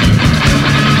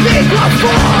 Equal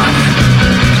force.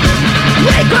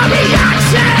 Equal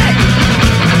reaction.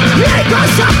 Equal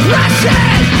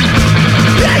suppression.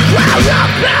 Equal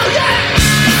rebellion.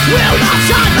 Will not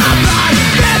shine my light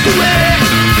everywhere.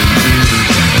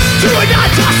 Do not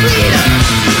just leaders.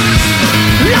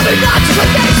 Loving not just what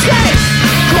they say.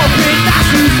 Corporate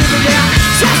masters living there.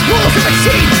 Cesspools of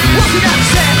machines. Walking up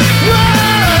set.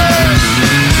 Whoa.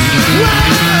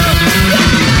 Whoa.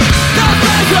 The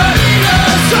president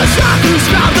does not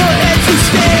describe the heads who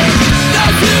stand. No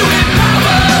blue in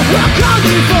power. We're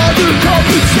calling for the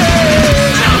corporate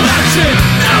sin. No action,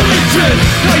 no interest.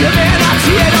 No, you may not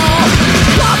see it all.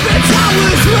 Corporate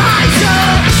towers rise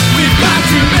up. We've got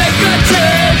to make a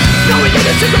change. No, we need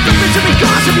a single government to be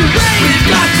cause of your reign. We've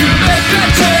got to make a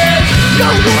change. No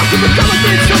more for the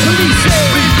government, no policing.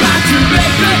 We've got to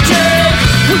make a change.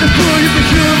 For the good of the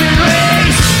human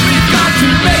race. We've got to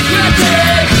make a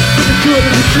change. For the good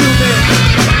of the human.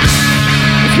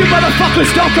 If you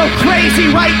motherfuckers don't go crazy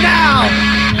right now,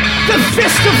 the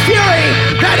fist of fury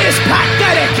that is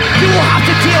pathetic you will have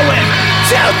to deal with.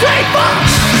 2, 3, 4.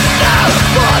 No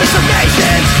borders of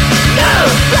nations. No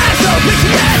rational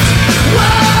patriots.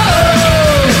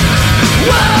 Whoa.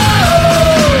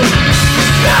 Whoa.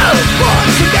 No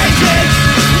borders of nations.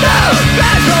 No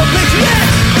rational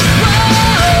patriots.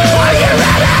 Whoa. Are you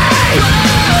ready?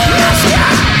 Whoa. Yes,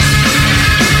 yeah.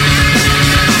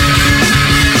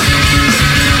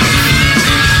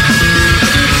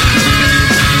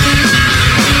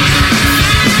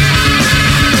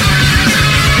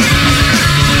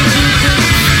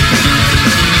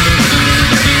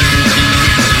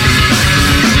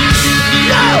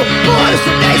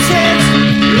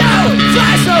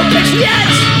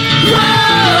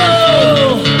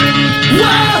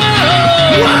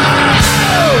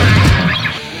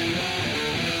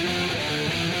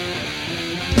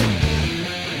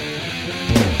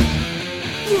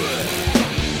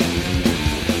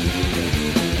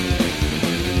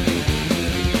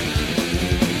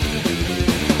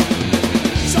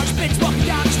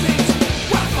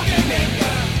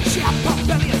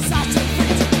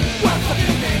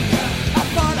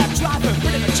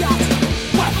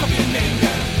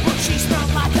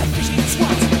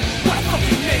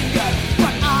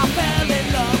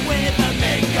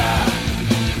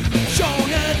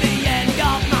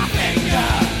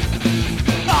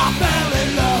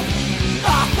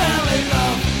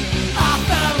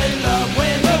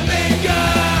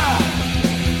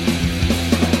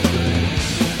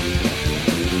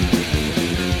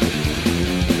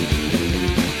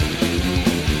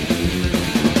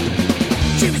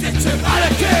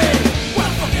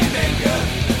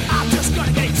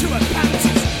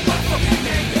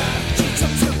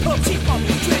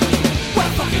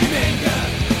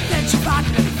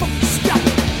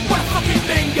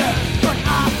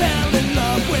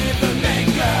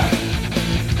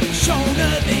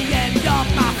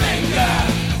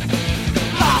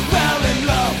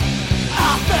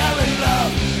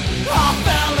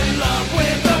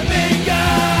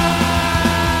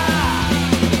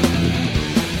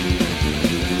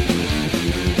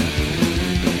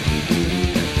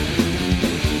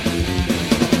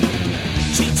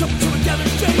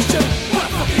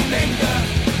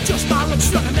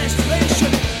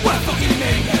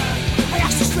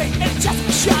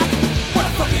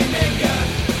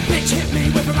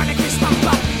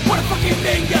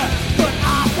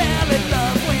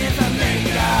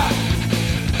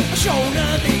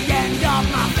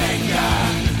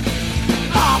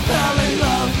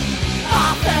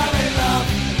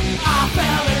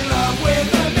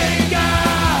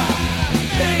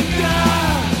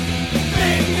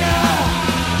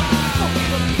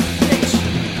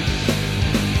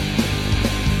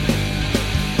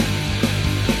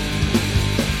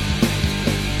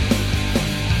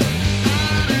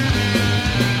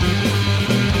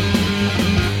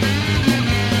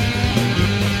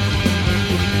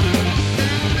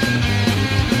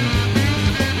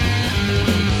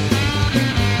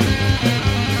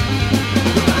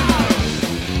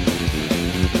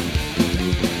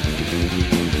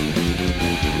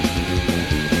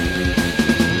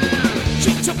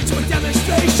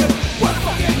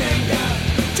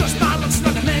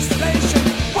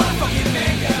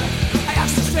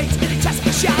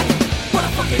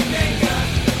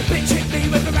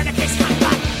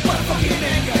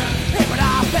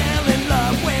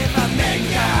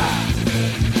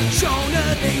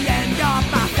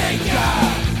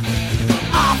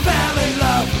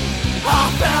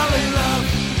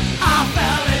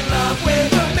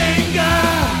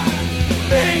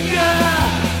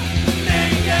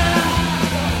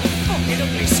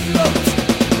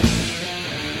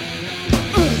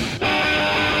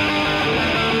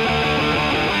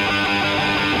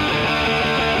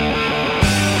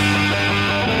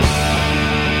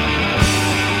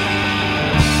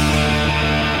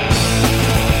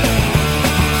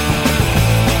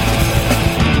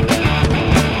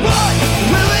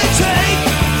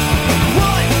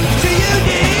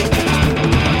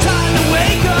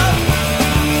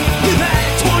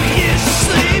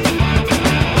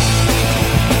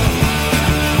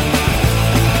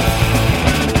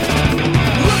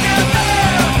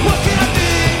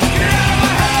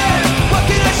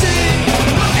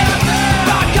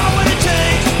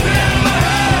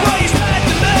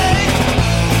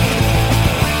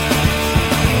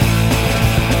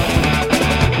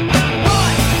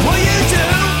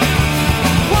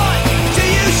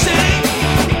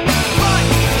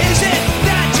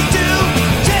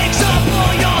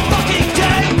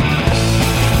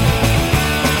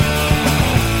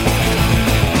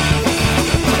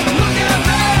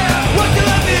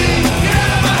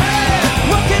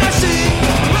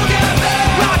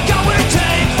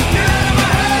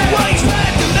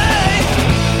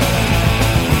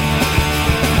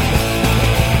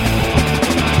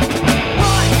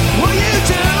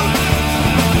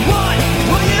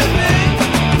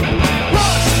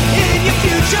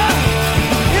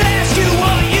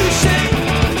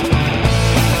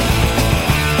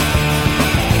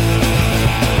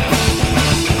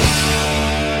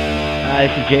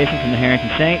 This is Jason from the Harrington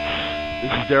Saints.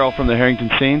 This is Daryl from the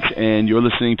Harrington Saints, and you're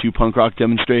listening to Punk Rock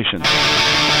Demonstration.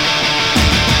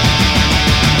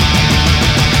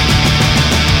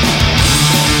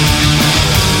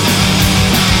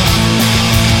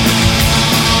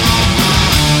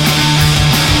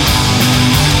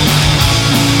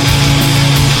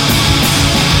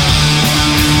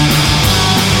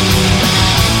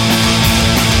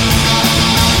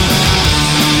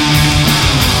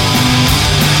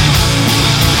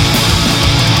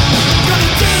 Gonna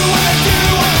do what I do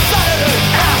on Saturday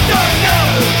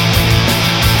afternoon.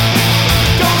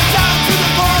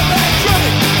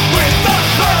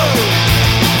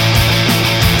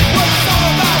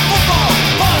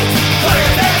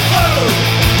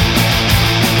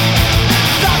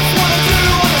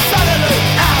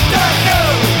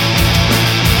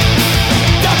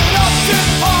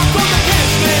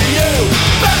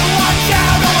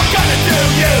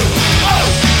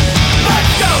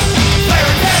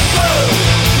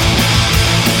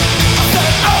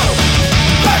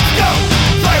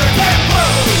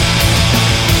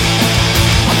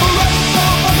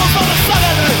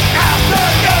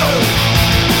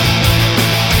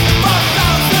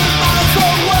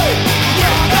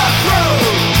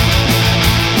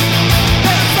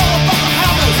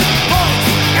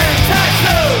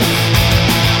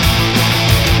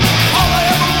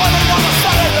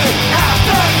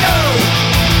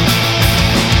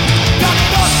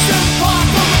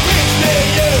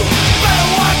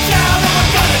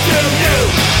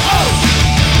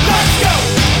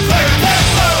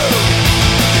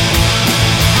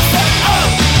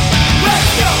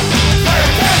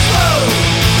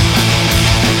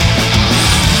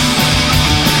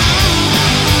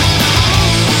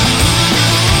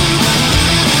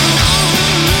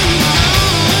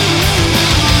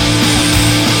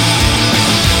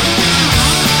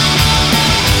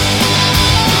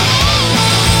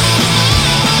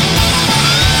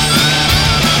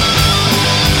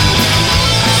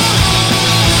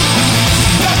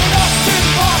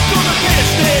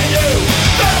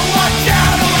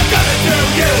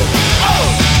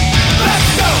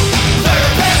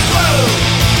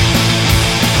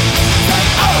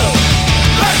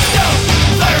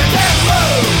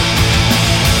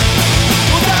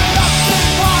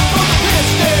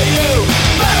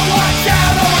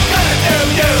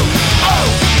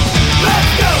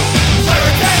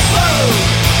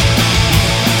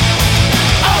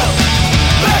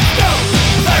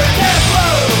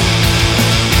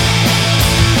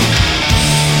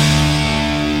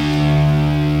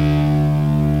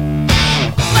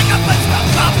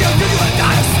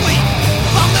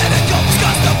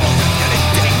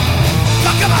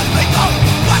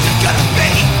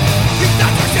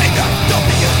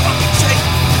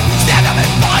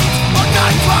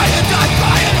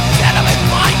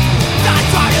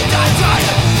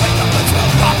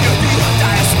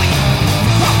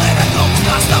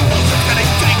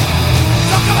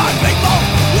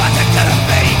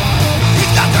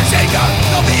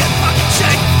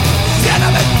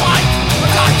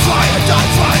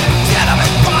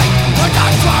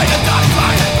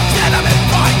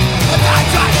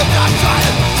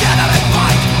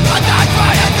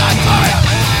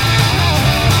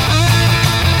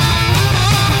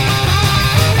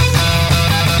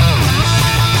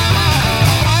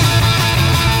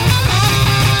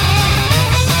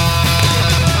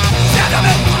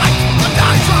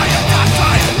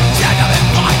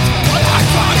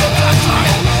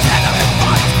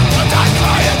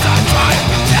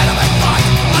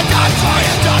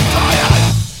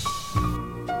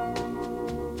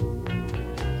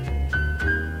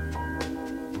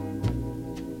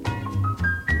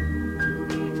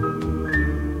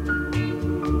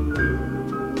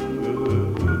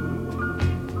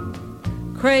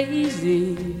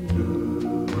 crazy.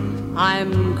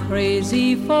 I'm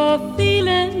crazy for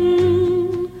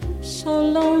feeling so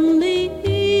lonely.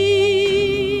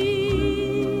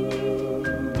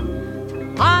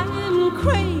 I'm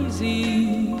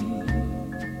crazy,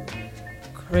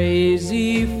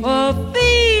 crazy for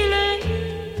feeling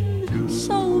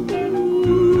so blue.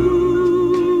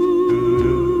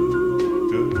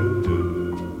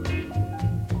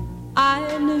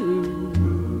 I knew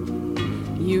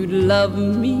you'd love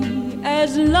me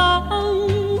as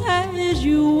long as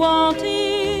you wanted,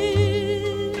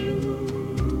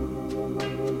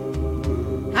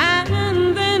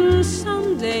 and then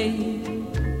someday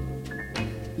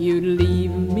you'd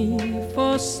leave me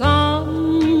for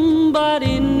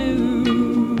somebody new.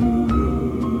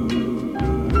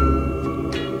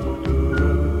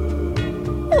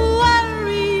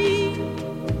 Worry,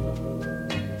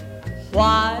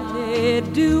 why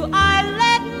do I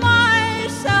let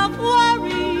myself worry?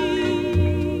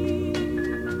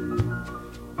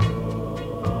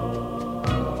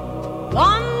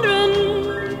 Wondering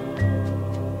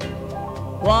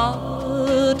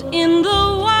what in the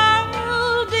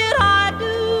world did I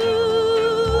do?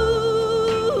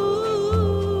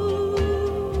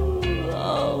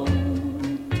 Oh,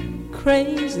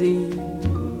 crazy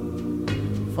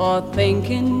for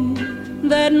thinking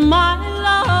that my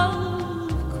love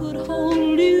could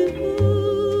hold you.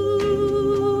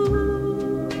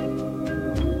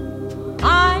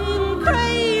 I'm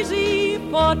crazy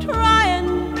for trying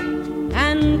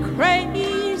and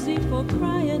crazy for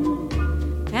crying,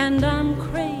 and I'm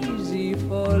crazy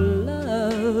for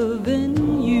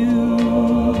loving you.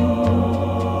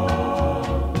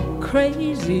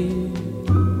 Crazy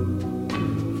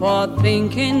for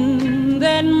thinking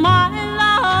that my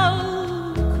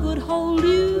love could hold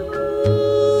you.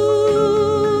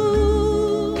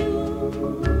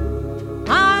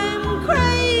 I'm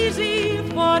crazy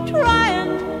for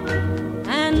trying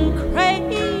and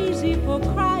crazy for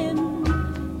crying,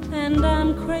 and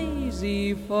I'm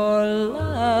crazy for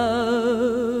love.